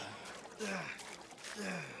 come on.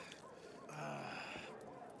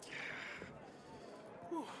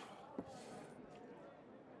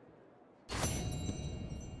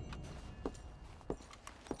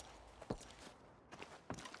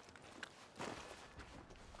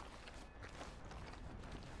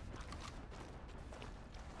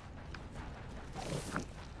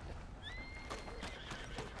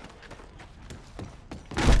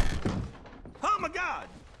 Oh my God!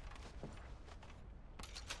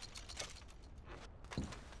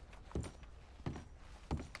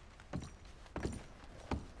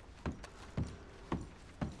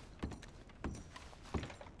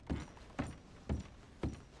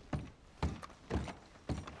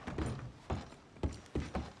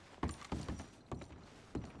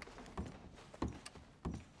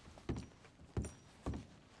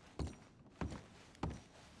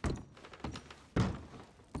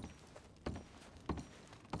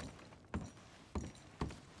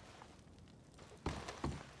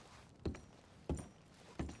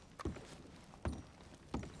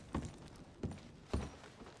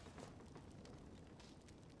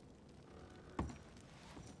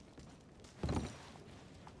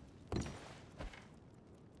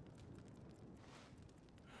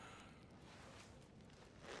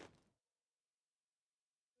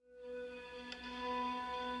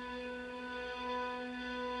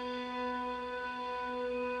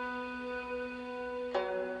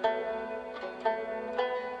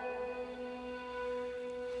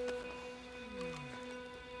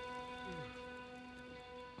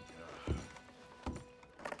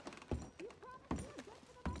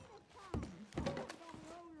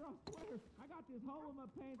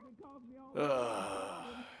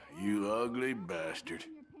 You ugly bastard.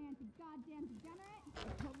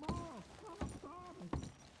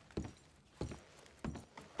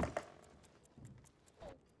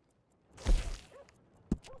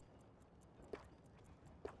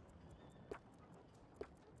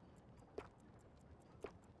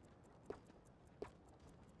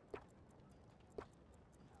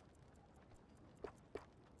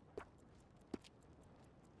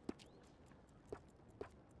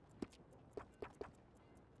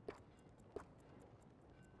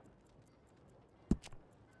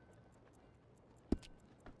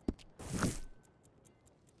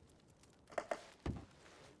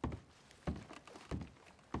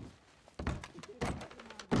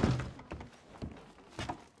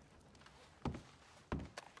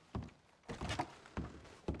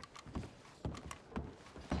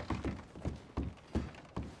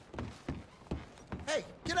 Hey,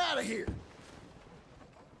 get out of here!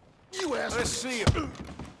 You asshole! Let's see him.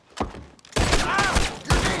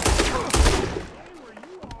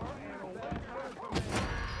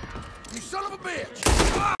 You son of a bitch!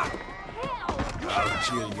 I'll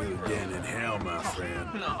chill you again in hell, my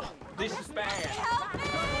friend. No, this is bad. Help me!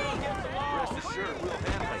 Rest assured, we'll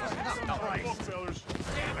handle it. All right, fellas.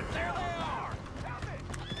 Damn it, there they are!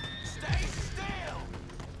 Stay still!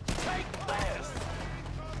 Take this!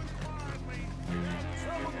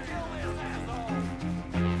 Someone kill this asshole!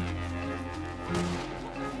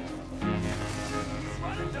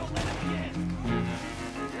 Run and don't let him get!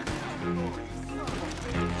 Here comes the Lord, you son of a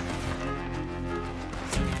bitch!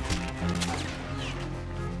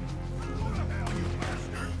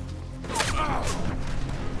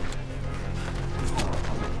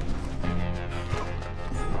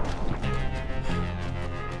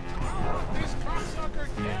 This cocksucker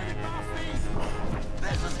carried my feet!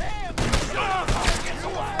 This is him! Get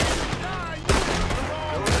away! Nah, you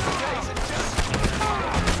go to the case and just...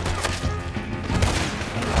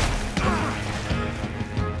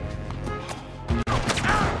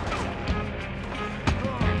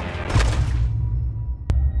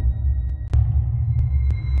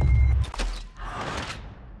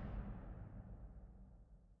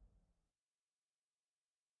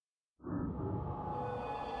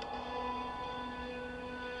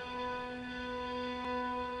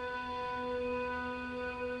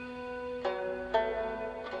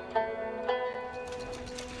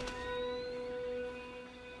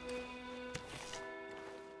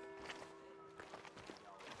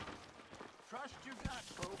 Trust your gut,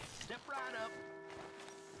 folks. Step right up.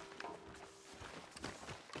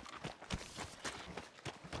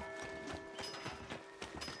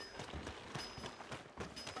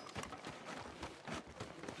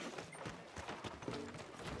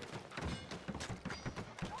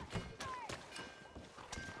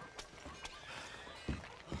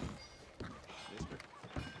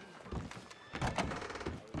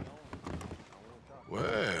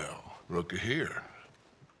 Well, looky here.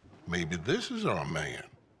 Maybe this is our man.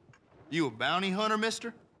 You a bounty hunter,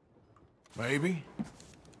 mister? Maybe.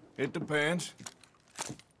 It depends.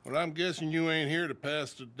 Well, I'm guessing you ain't here to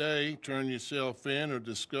pass the day, turn yourself in, or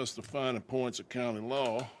discuss the finer points of county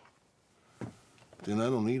law. Then I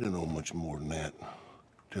don't need to know much more than that,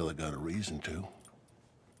 till I got a reason to.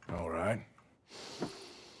 All right.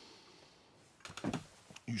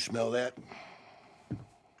 You smell that?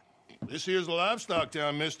 This here's a livestock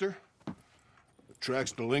town, mister.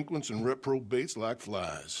 Attracts delinquents and reprobates like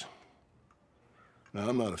flies. Now,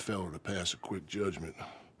 I'm not a fellow to pass a quick judgment,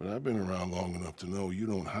 but I've been around long enough to know you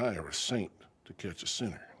don't hire a saint to catch a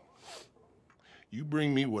sinner. You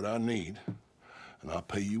bring me what I need, and I'll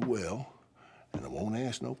pay you well, and I won't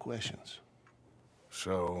ask no questions.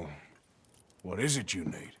 So, what is it you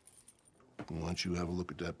need? Why don't you have a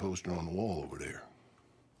look at that poster on the wall over there?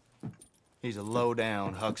 He's a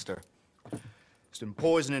low-down huckster. He's been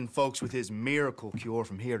poisoning folks with his miracle cure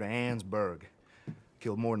from here to Annesburg.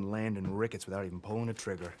 Killed more than Landon Ricketts without even pulling a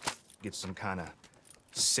trigger. Gets some kind of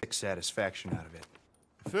sick satisfaction out of it.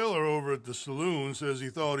 The feller over at the saloon says he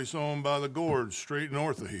thought he saw him by the gorge straight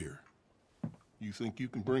north of here. You think you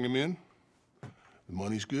can bring him in? The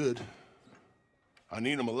money's good. I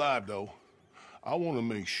need him alive, though. I want to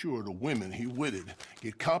make sure the women he witted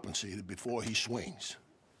get compensated before he swings.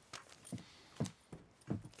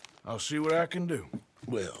 I'll see what I can do.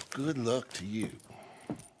 Well, good luck to you.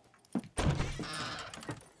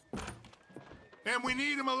 And we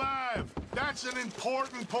need him alive. That's an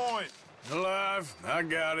important point. Alive, I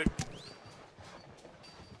got it.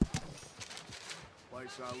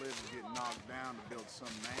 Place I live is getting knocked down to build some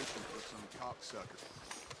mansion for some cocksucker.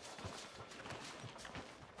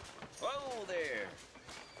 Whoa there!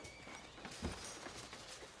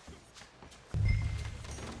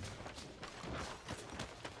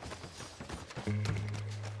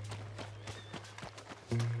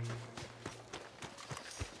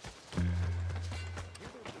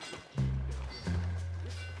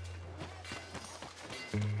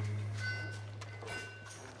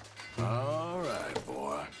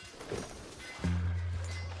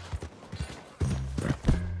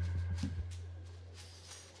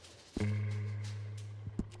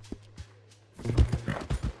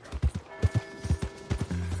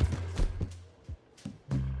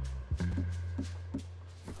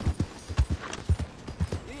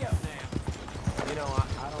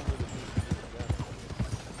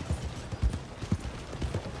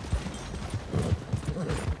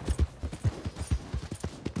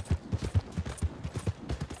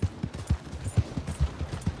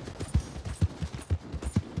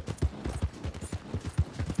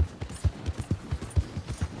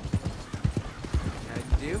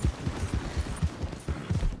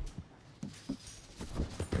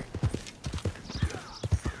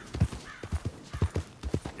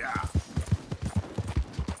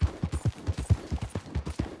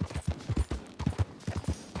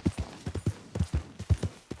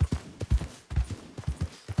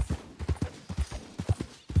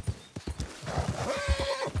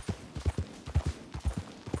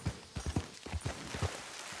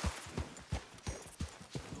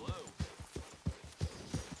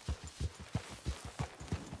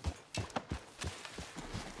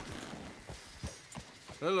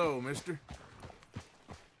 Hello, mister.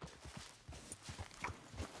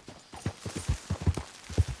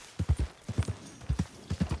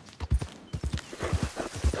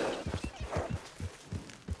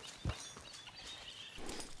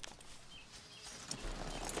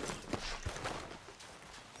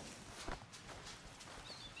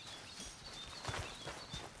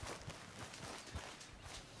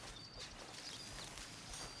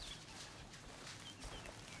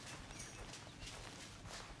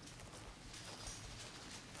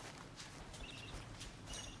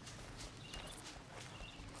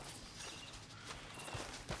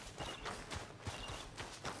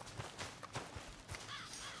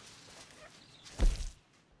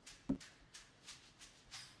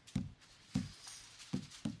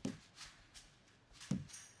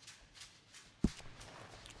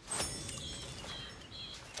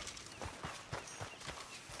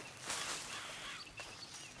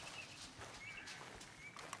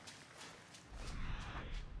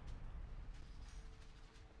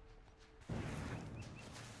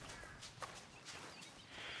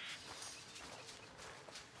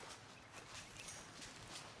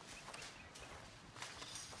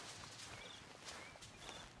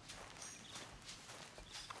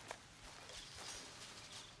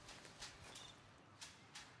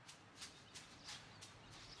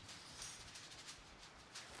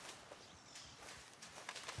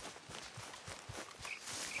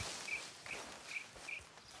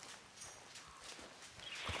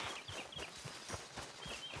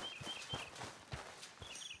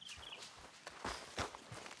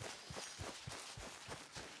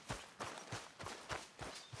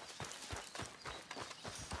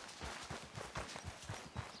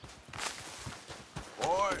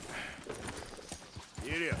 Boy,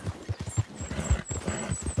 get up.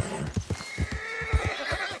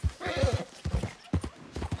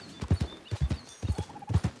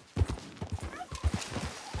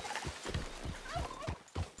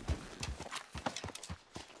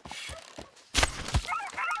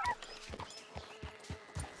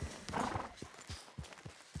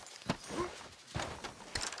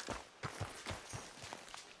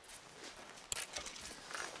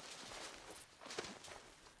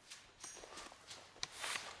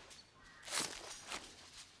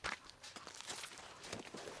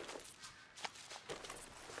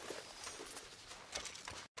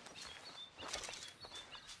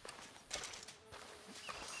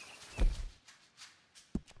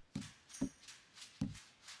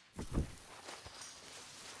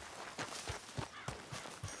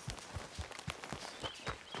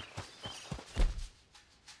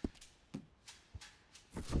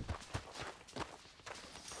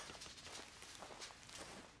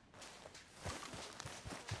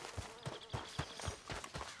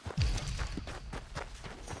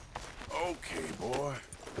 Okay, boy.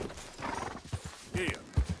 Here.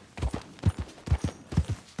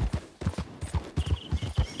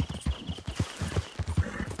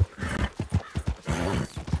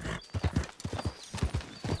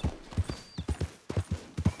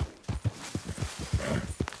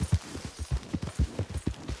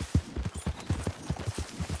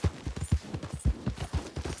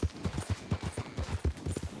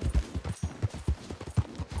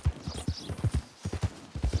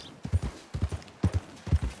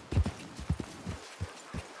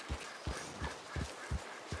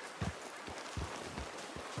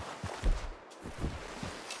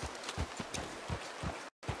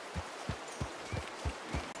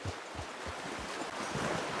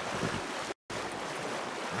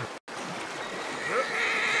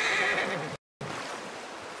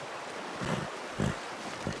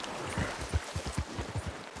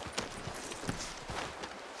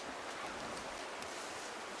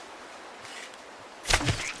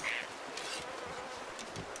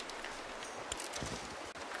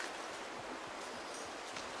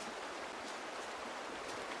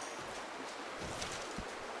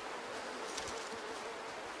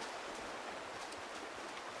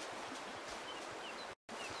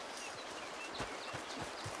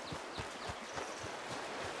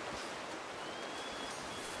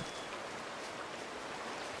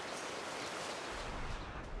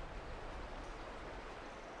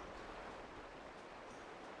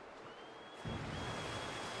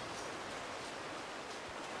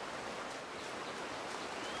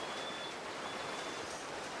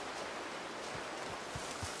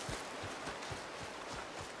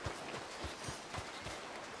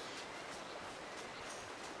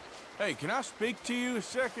 Hey, can I speak to you a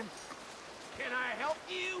second? Can I help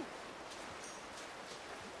you?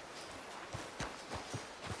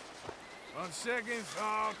 On second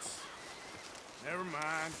thoughts. Never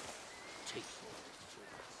mind.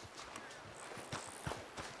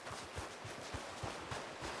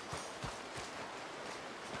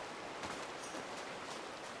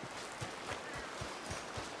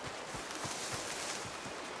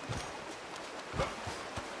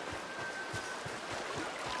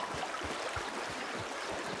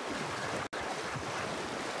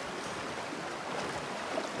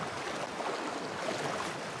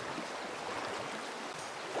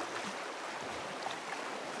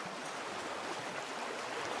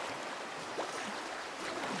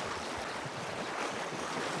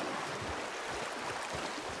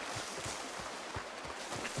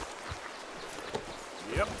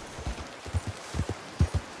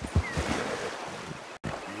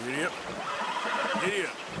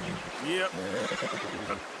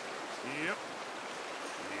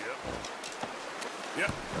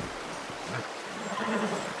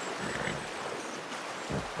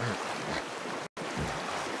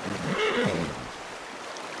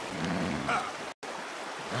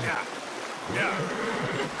 Yeah. Yeah.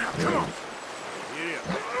 Now, come on. Yeah.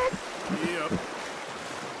 Yep.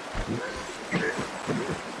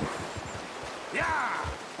 Yeah.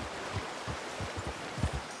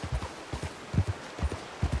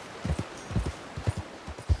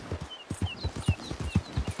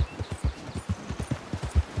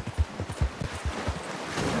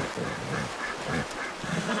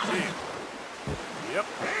 Yep.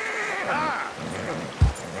 Ah.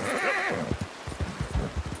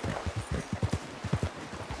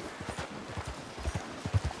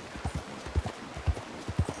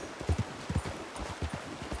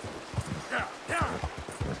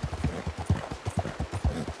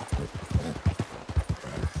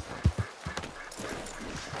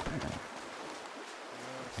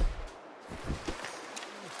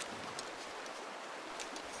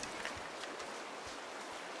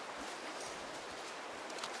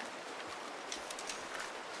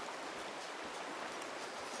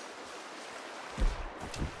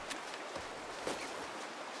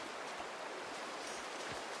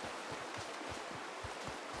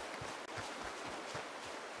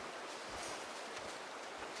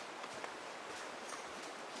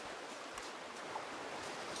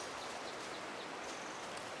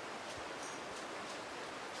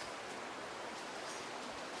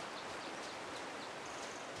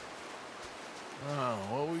 Oh,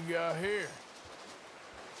 what we got here?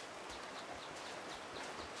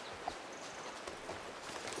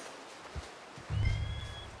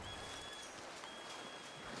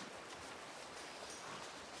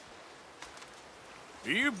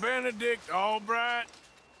 Are you Benedict Albright?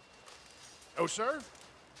 Oh, sir?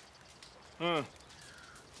 Huh.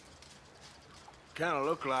 Kind of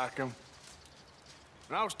look like him.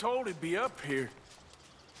 And I was told he'd be up here.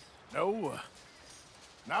 No,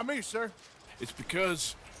 not me, sir. It's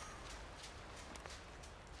because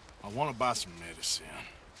I want to buy some medicine.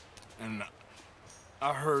 And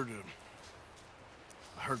I heard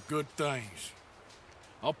good things.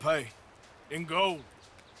 I'll pay in gold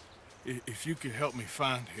if you could help me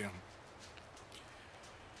find him.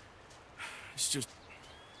 It's just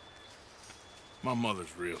my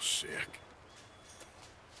mother's real sick.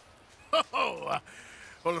 Oh,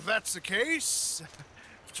 well, if that's the case,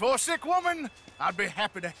 if it's for a sick woman, I'd be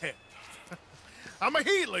happy to help. I'm a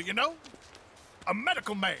healer, you know? A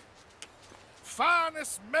medical man.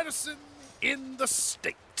 Finest medicine in the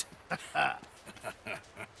state.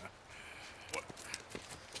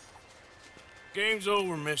 Game's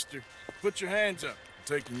over, mister. Put your hands up. I'm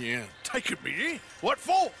taking you in. Taking me in? What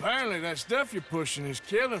for? Apparently that stuff you're pushing is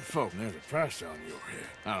killing folk. There's a price on your head.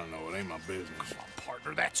 I don't know. It ain't my business. Come on,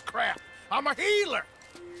 partner. That's crap. I'm a healer.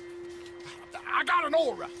 I got an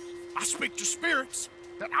aura. I speak to spirits.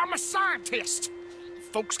 I'm a scientist.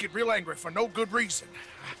 Folks get real angry for no good reason.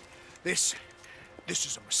 This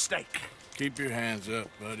is a mistake. Keep your hands up,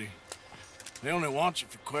 buddy. They only want you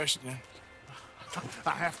for questioning. I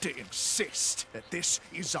have to insist that this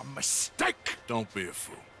is a mistake. Don't be a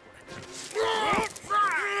fool.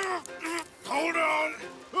 Hold on.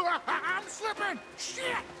 I'm slipping.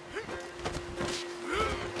 Shit.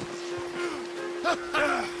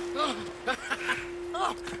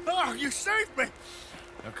 Oh, you saved me.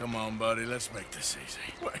 Now, come on, buddy. Let's make this easy.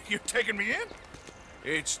 What, you taking me in?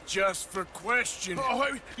 It's just for questioning.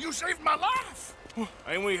 Oh, you saved my life.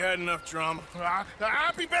 Ain't we had enough drama?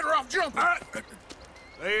 I'd be better off jumping.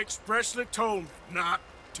 They expressly told me not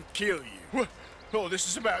to kill you. Oh, this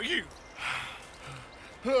is about you.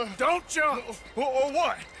 Don't jump. Or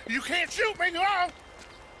what? You can't shoot me, no.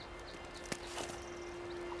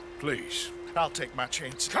 Please. I'll take my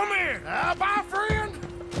chances. Come here. Bye, friend.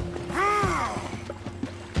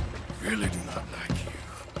 Really do not like you.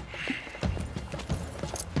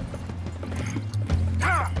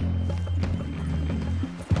 Ah!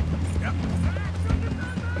 Yep.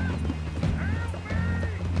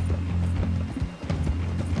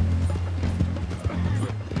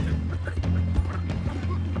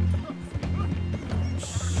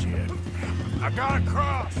 Shit. I gotta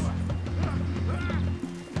cross.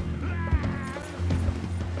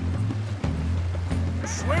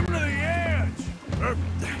 Swim to the edge.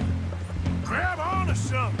 Grab onto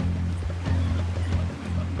something.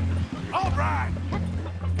 All right.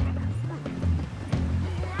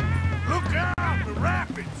 Look out, the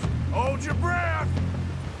rapids. Hold your breath.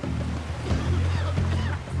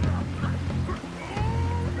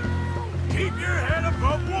 Keep your head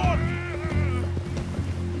above water.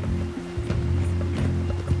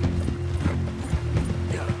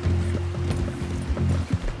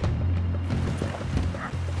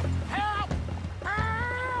 Help!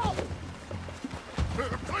 Help!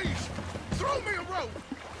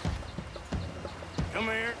 Come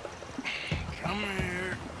here. Come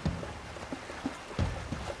here.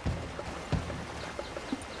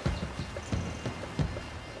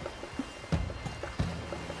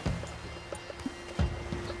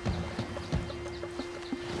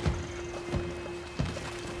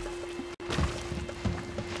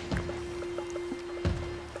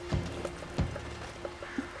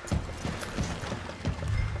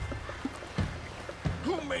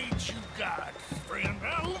 Who made you God, friend?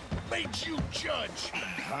 Who made you judge?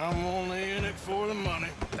 I'm only in it for the money.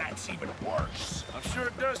 That's even worse. I'm sure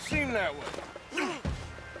it does seem that way.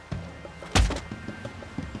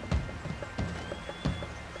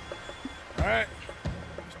 All right,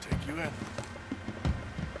 let's take you in.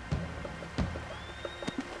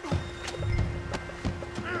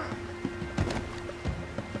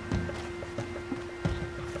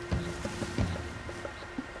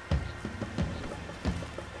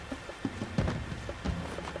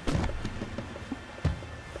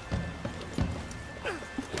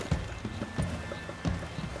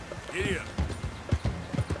 Giddy up.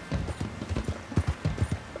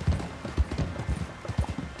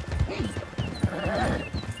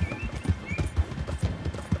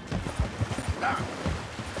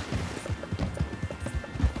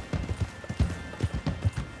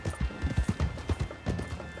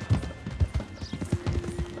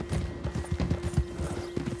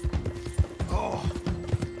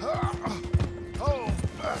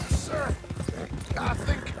 Sir, I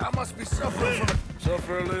think I must be suffering from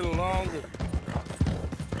Suffer a little longer.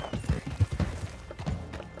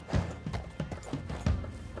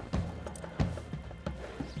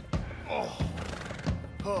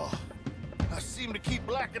 Oh, I seem to keep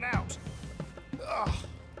blacking out.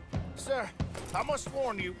 Sir, I must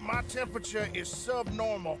warn you, my temperature is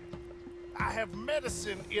subnormal. I have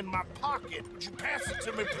medicine in my pocket. Would you pass it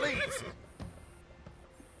to me, please?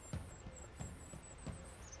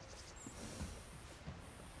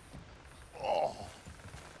 Oh,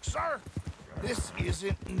 sir, this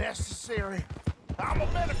isn't necessary. I'm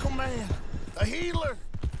a medical man, a healer.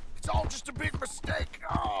 It's all just a big mistake.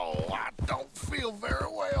 Oh, I don't feel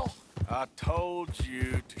very well. I told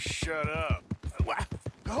you to shut up.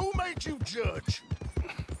 Who made you judge?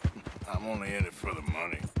 I'm only in it for the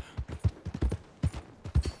money.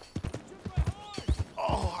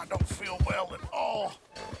 Oh, I don't feel well at all.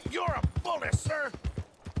 You're a bully, sir.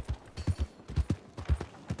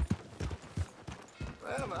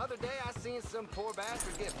 Well, the other day I seen some poor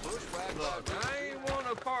bastard get bushwhacked. Look, I ain't want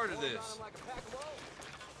a part of this.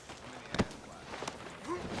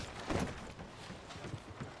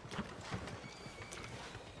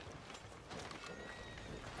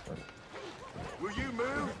 Will you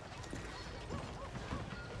move?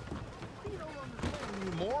 You don't understand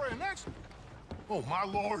anymore, and that's... Oh, my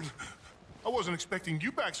lord. I wasn't expecting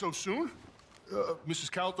you back so soon. Mrs.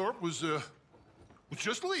 Calthorpe was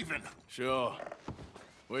just leaving. Sure.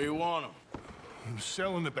 Where you want him?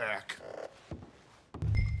 Cell in the back.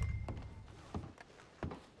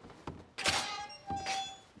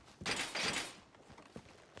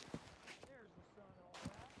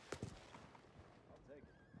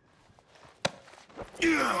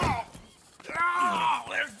 Oh,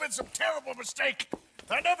 there's been some terrible mistake.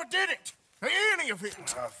 I never did it. Any of it.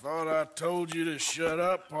 I thought I told you to shut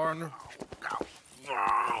up, partner.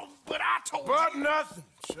 Oh, but I told you. But nothing.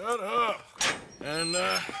 Shut up. And,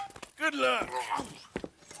 good luck.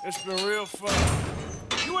 It's been real fun.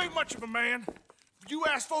 You ain't much of a man. You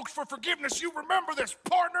ask folks for forgiveness, you remember this,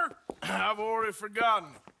 partner? I've already forgotten.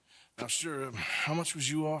 Now, sure, how much was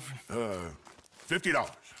you offering? $50.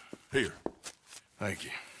 Here. Thank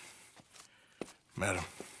you. Madam.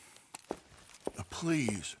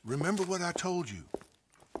 Please, remember what I told you.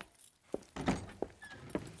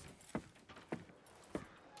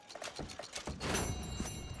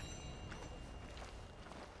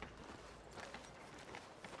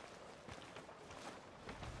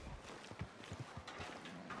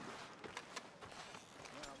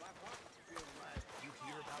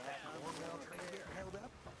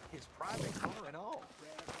 His private car and all.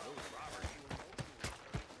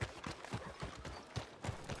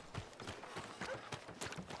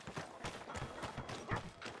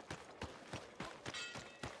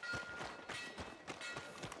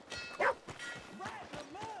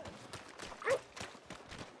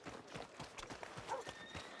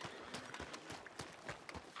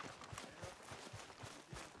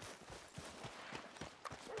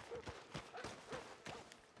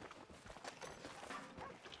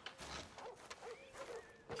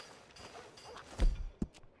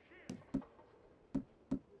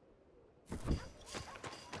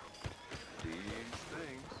 These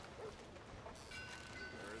things.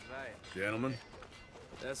 Where's that? Gentlemen,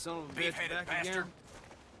 That son of a bitch back bastard. again?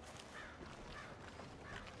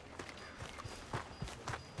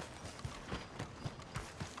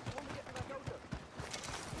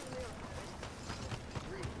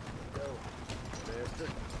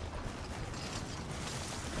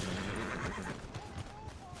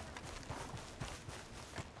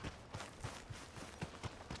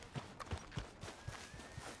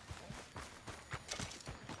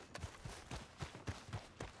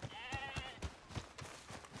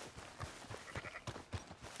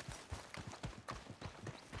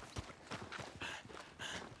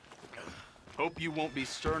 Hope you won't be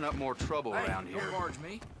stirring up more trouble around here. Don't barge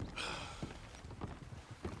me.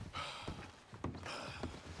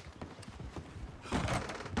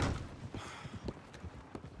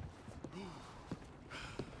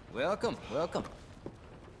 Welcome, welcome.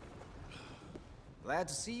 Glad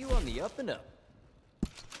to see you on the up and up.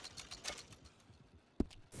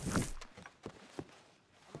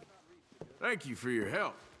 Thank you for your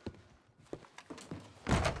help.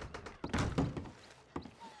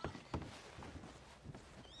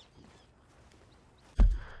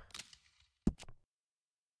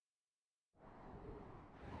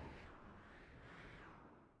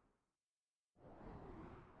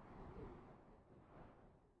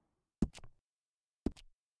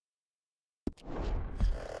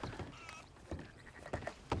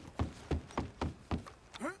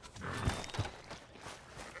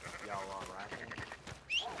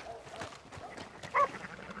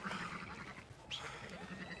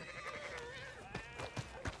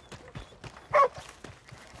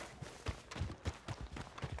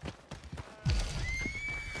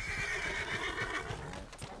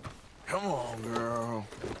 Come on, girl.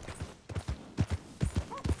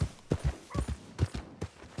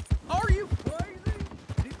 Are you crazy?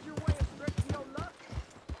 This your way of stretching your luck?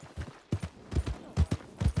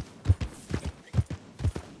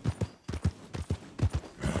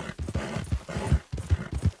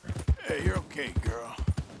 Hey, you're okay, girl.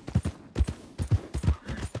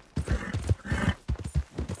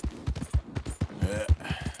 Yeah,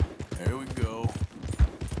 there we go.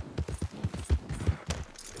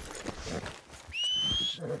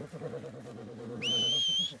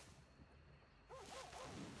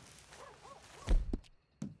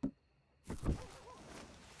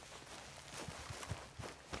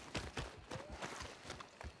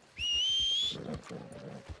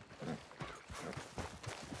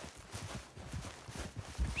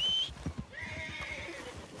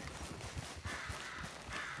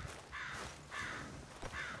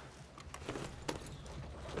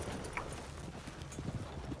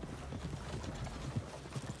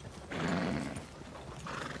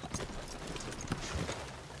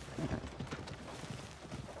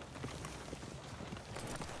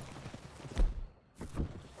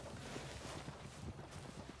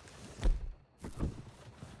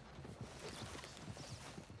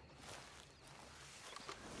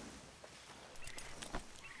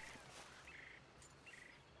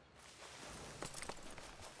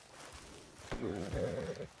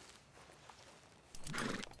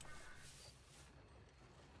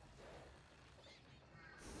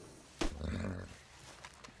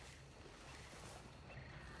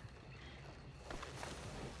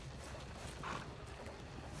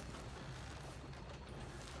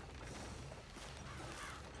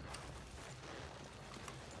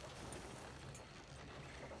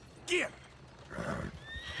 Get!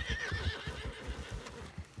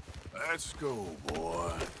 Let's go,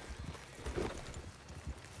 boy.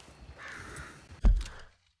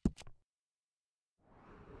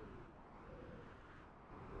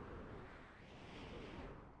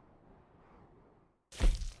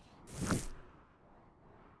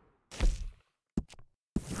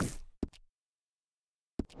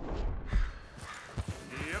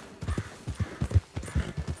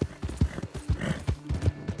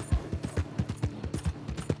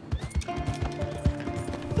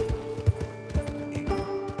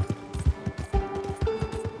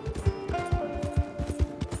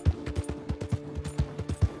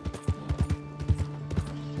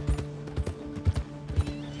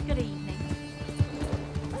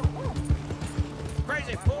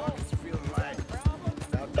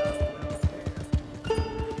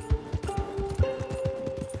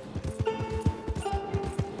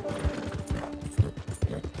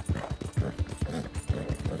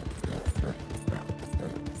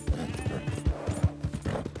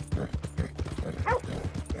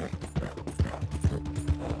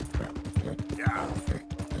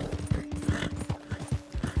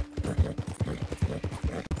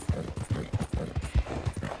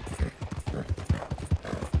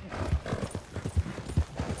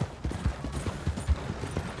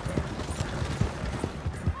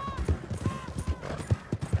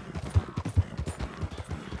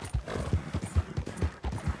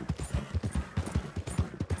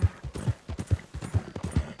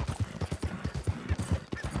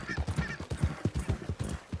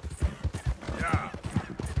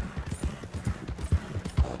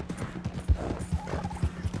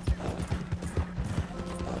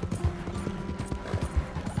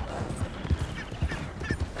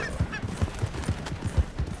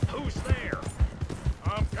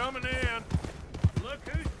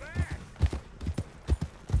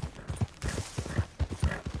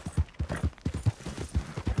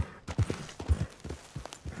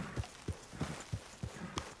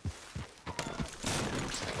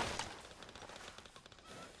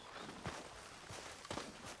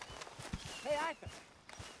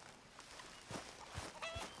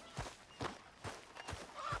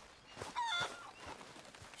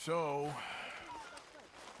 So,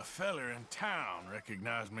 a feller in town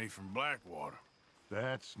recognized me from Blackwater.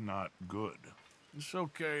 That's not good. It's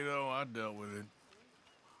okay, though. I dealt with it.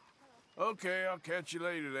 Okay, I'll catch you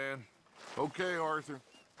later, then. Okay, Arthur.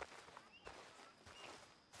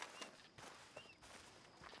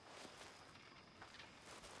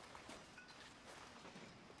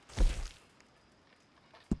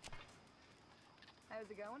 How's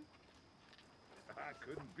it going? I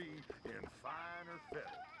couldn't be in finer fettle.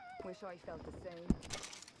 Wish I felt the same.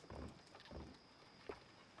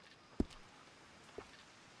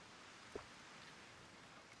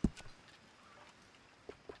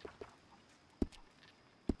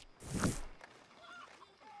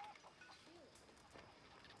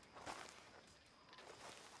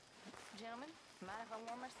 Gentlemen, mind if I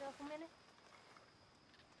warm myself a minute?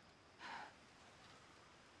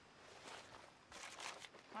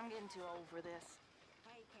 I'm getting too old for this.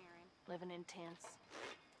 Hey, Karen. Living in tents.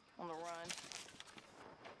 On the run.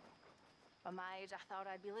 By my age, I thought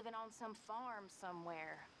I'd be living on some farm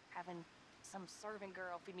somewhere. Having some servant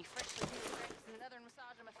girl feed me freshly brewed grapes and another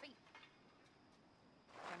massaging my feet.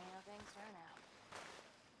 Funny how things turn out.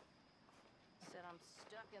 Said I'm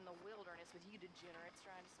stuck in the wilderness with you degenerates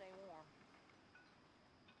trying to stay warm.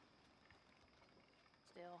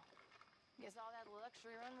 Still, guess all that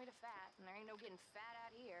luxury run me to fat, and there ain't no getting fat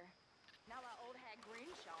out here. Now that old hag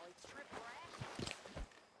Greenshaw eats strip rations.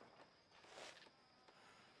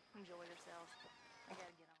 Enjoy yourselves. I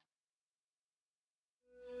gotta get on.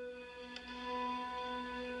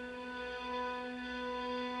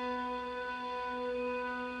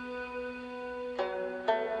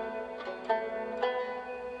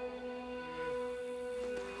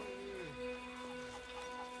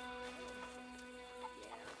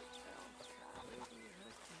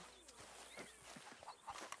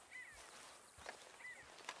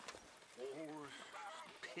 Wars,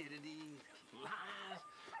 stupidity, lies.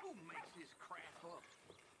 Who makes this crap up?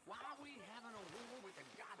 Why are we having a war with the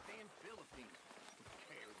goddamn Philippines? Who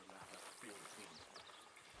cares about the Philippines?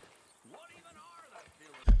 What even are the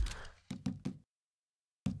Philippines?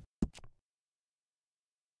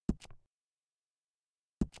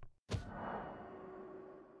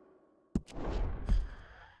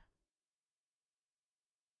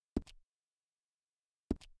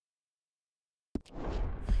 You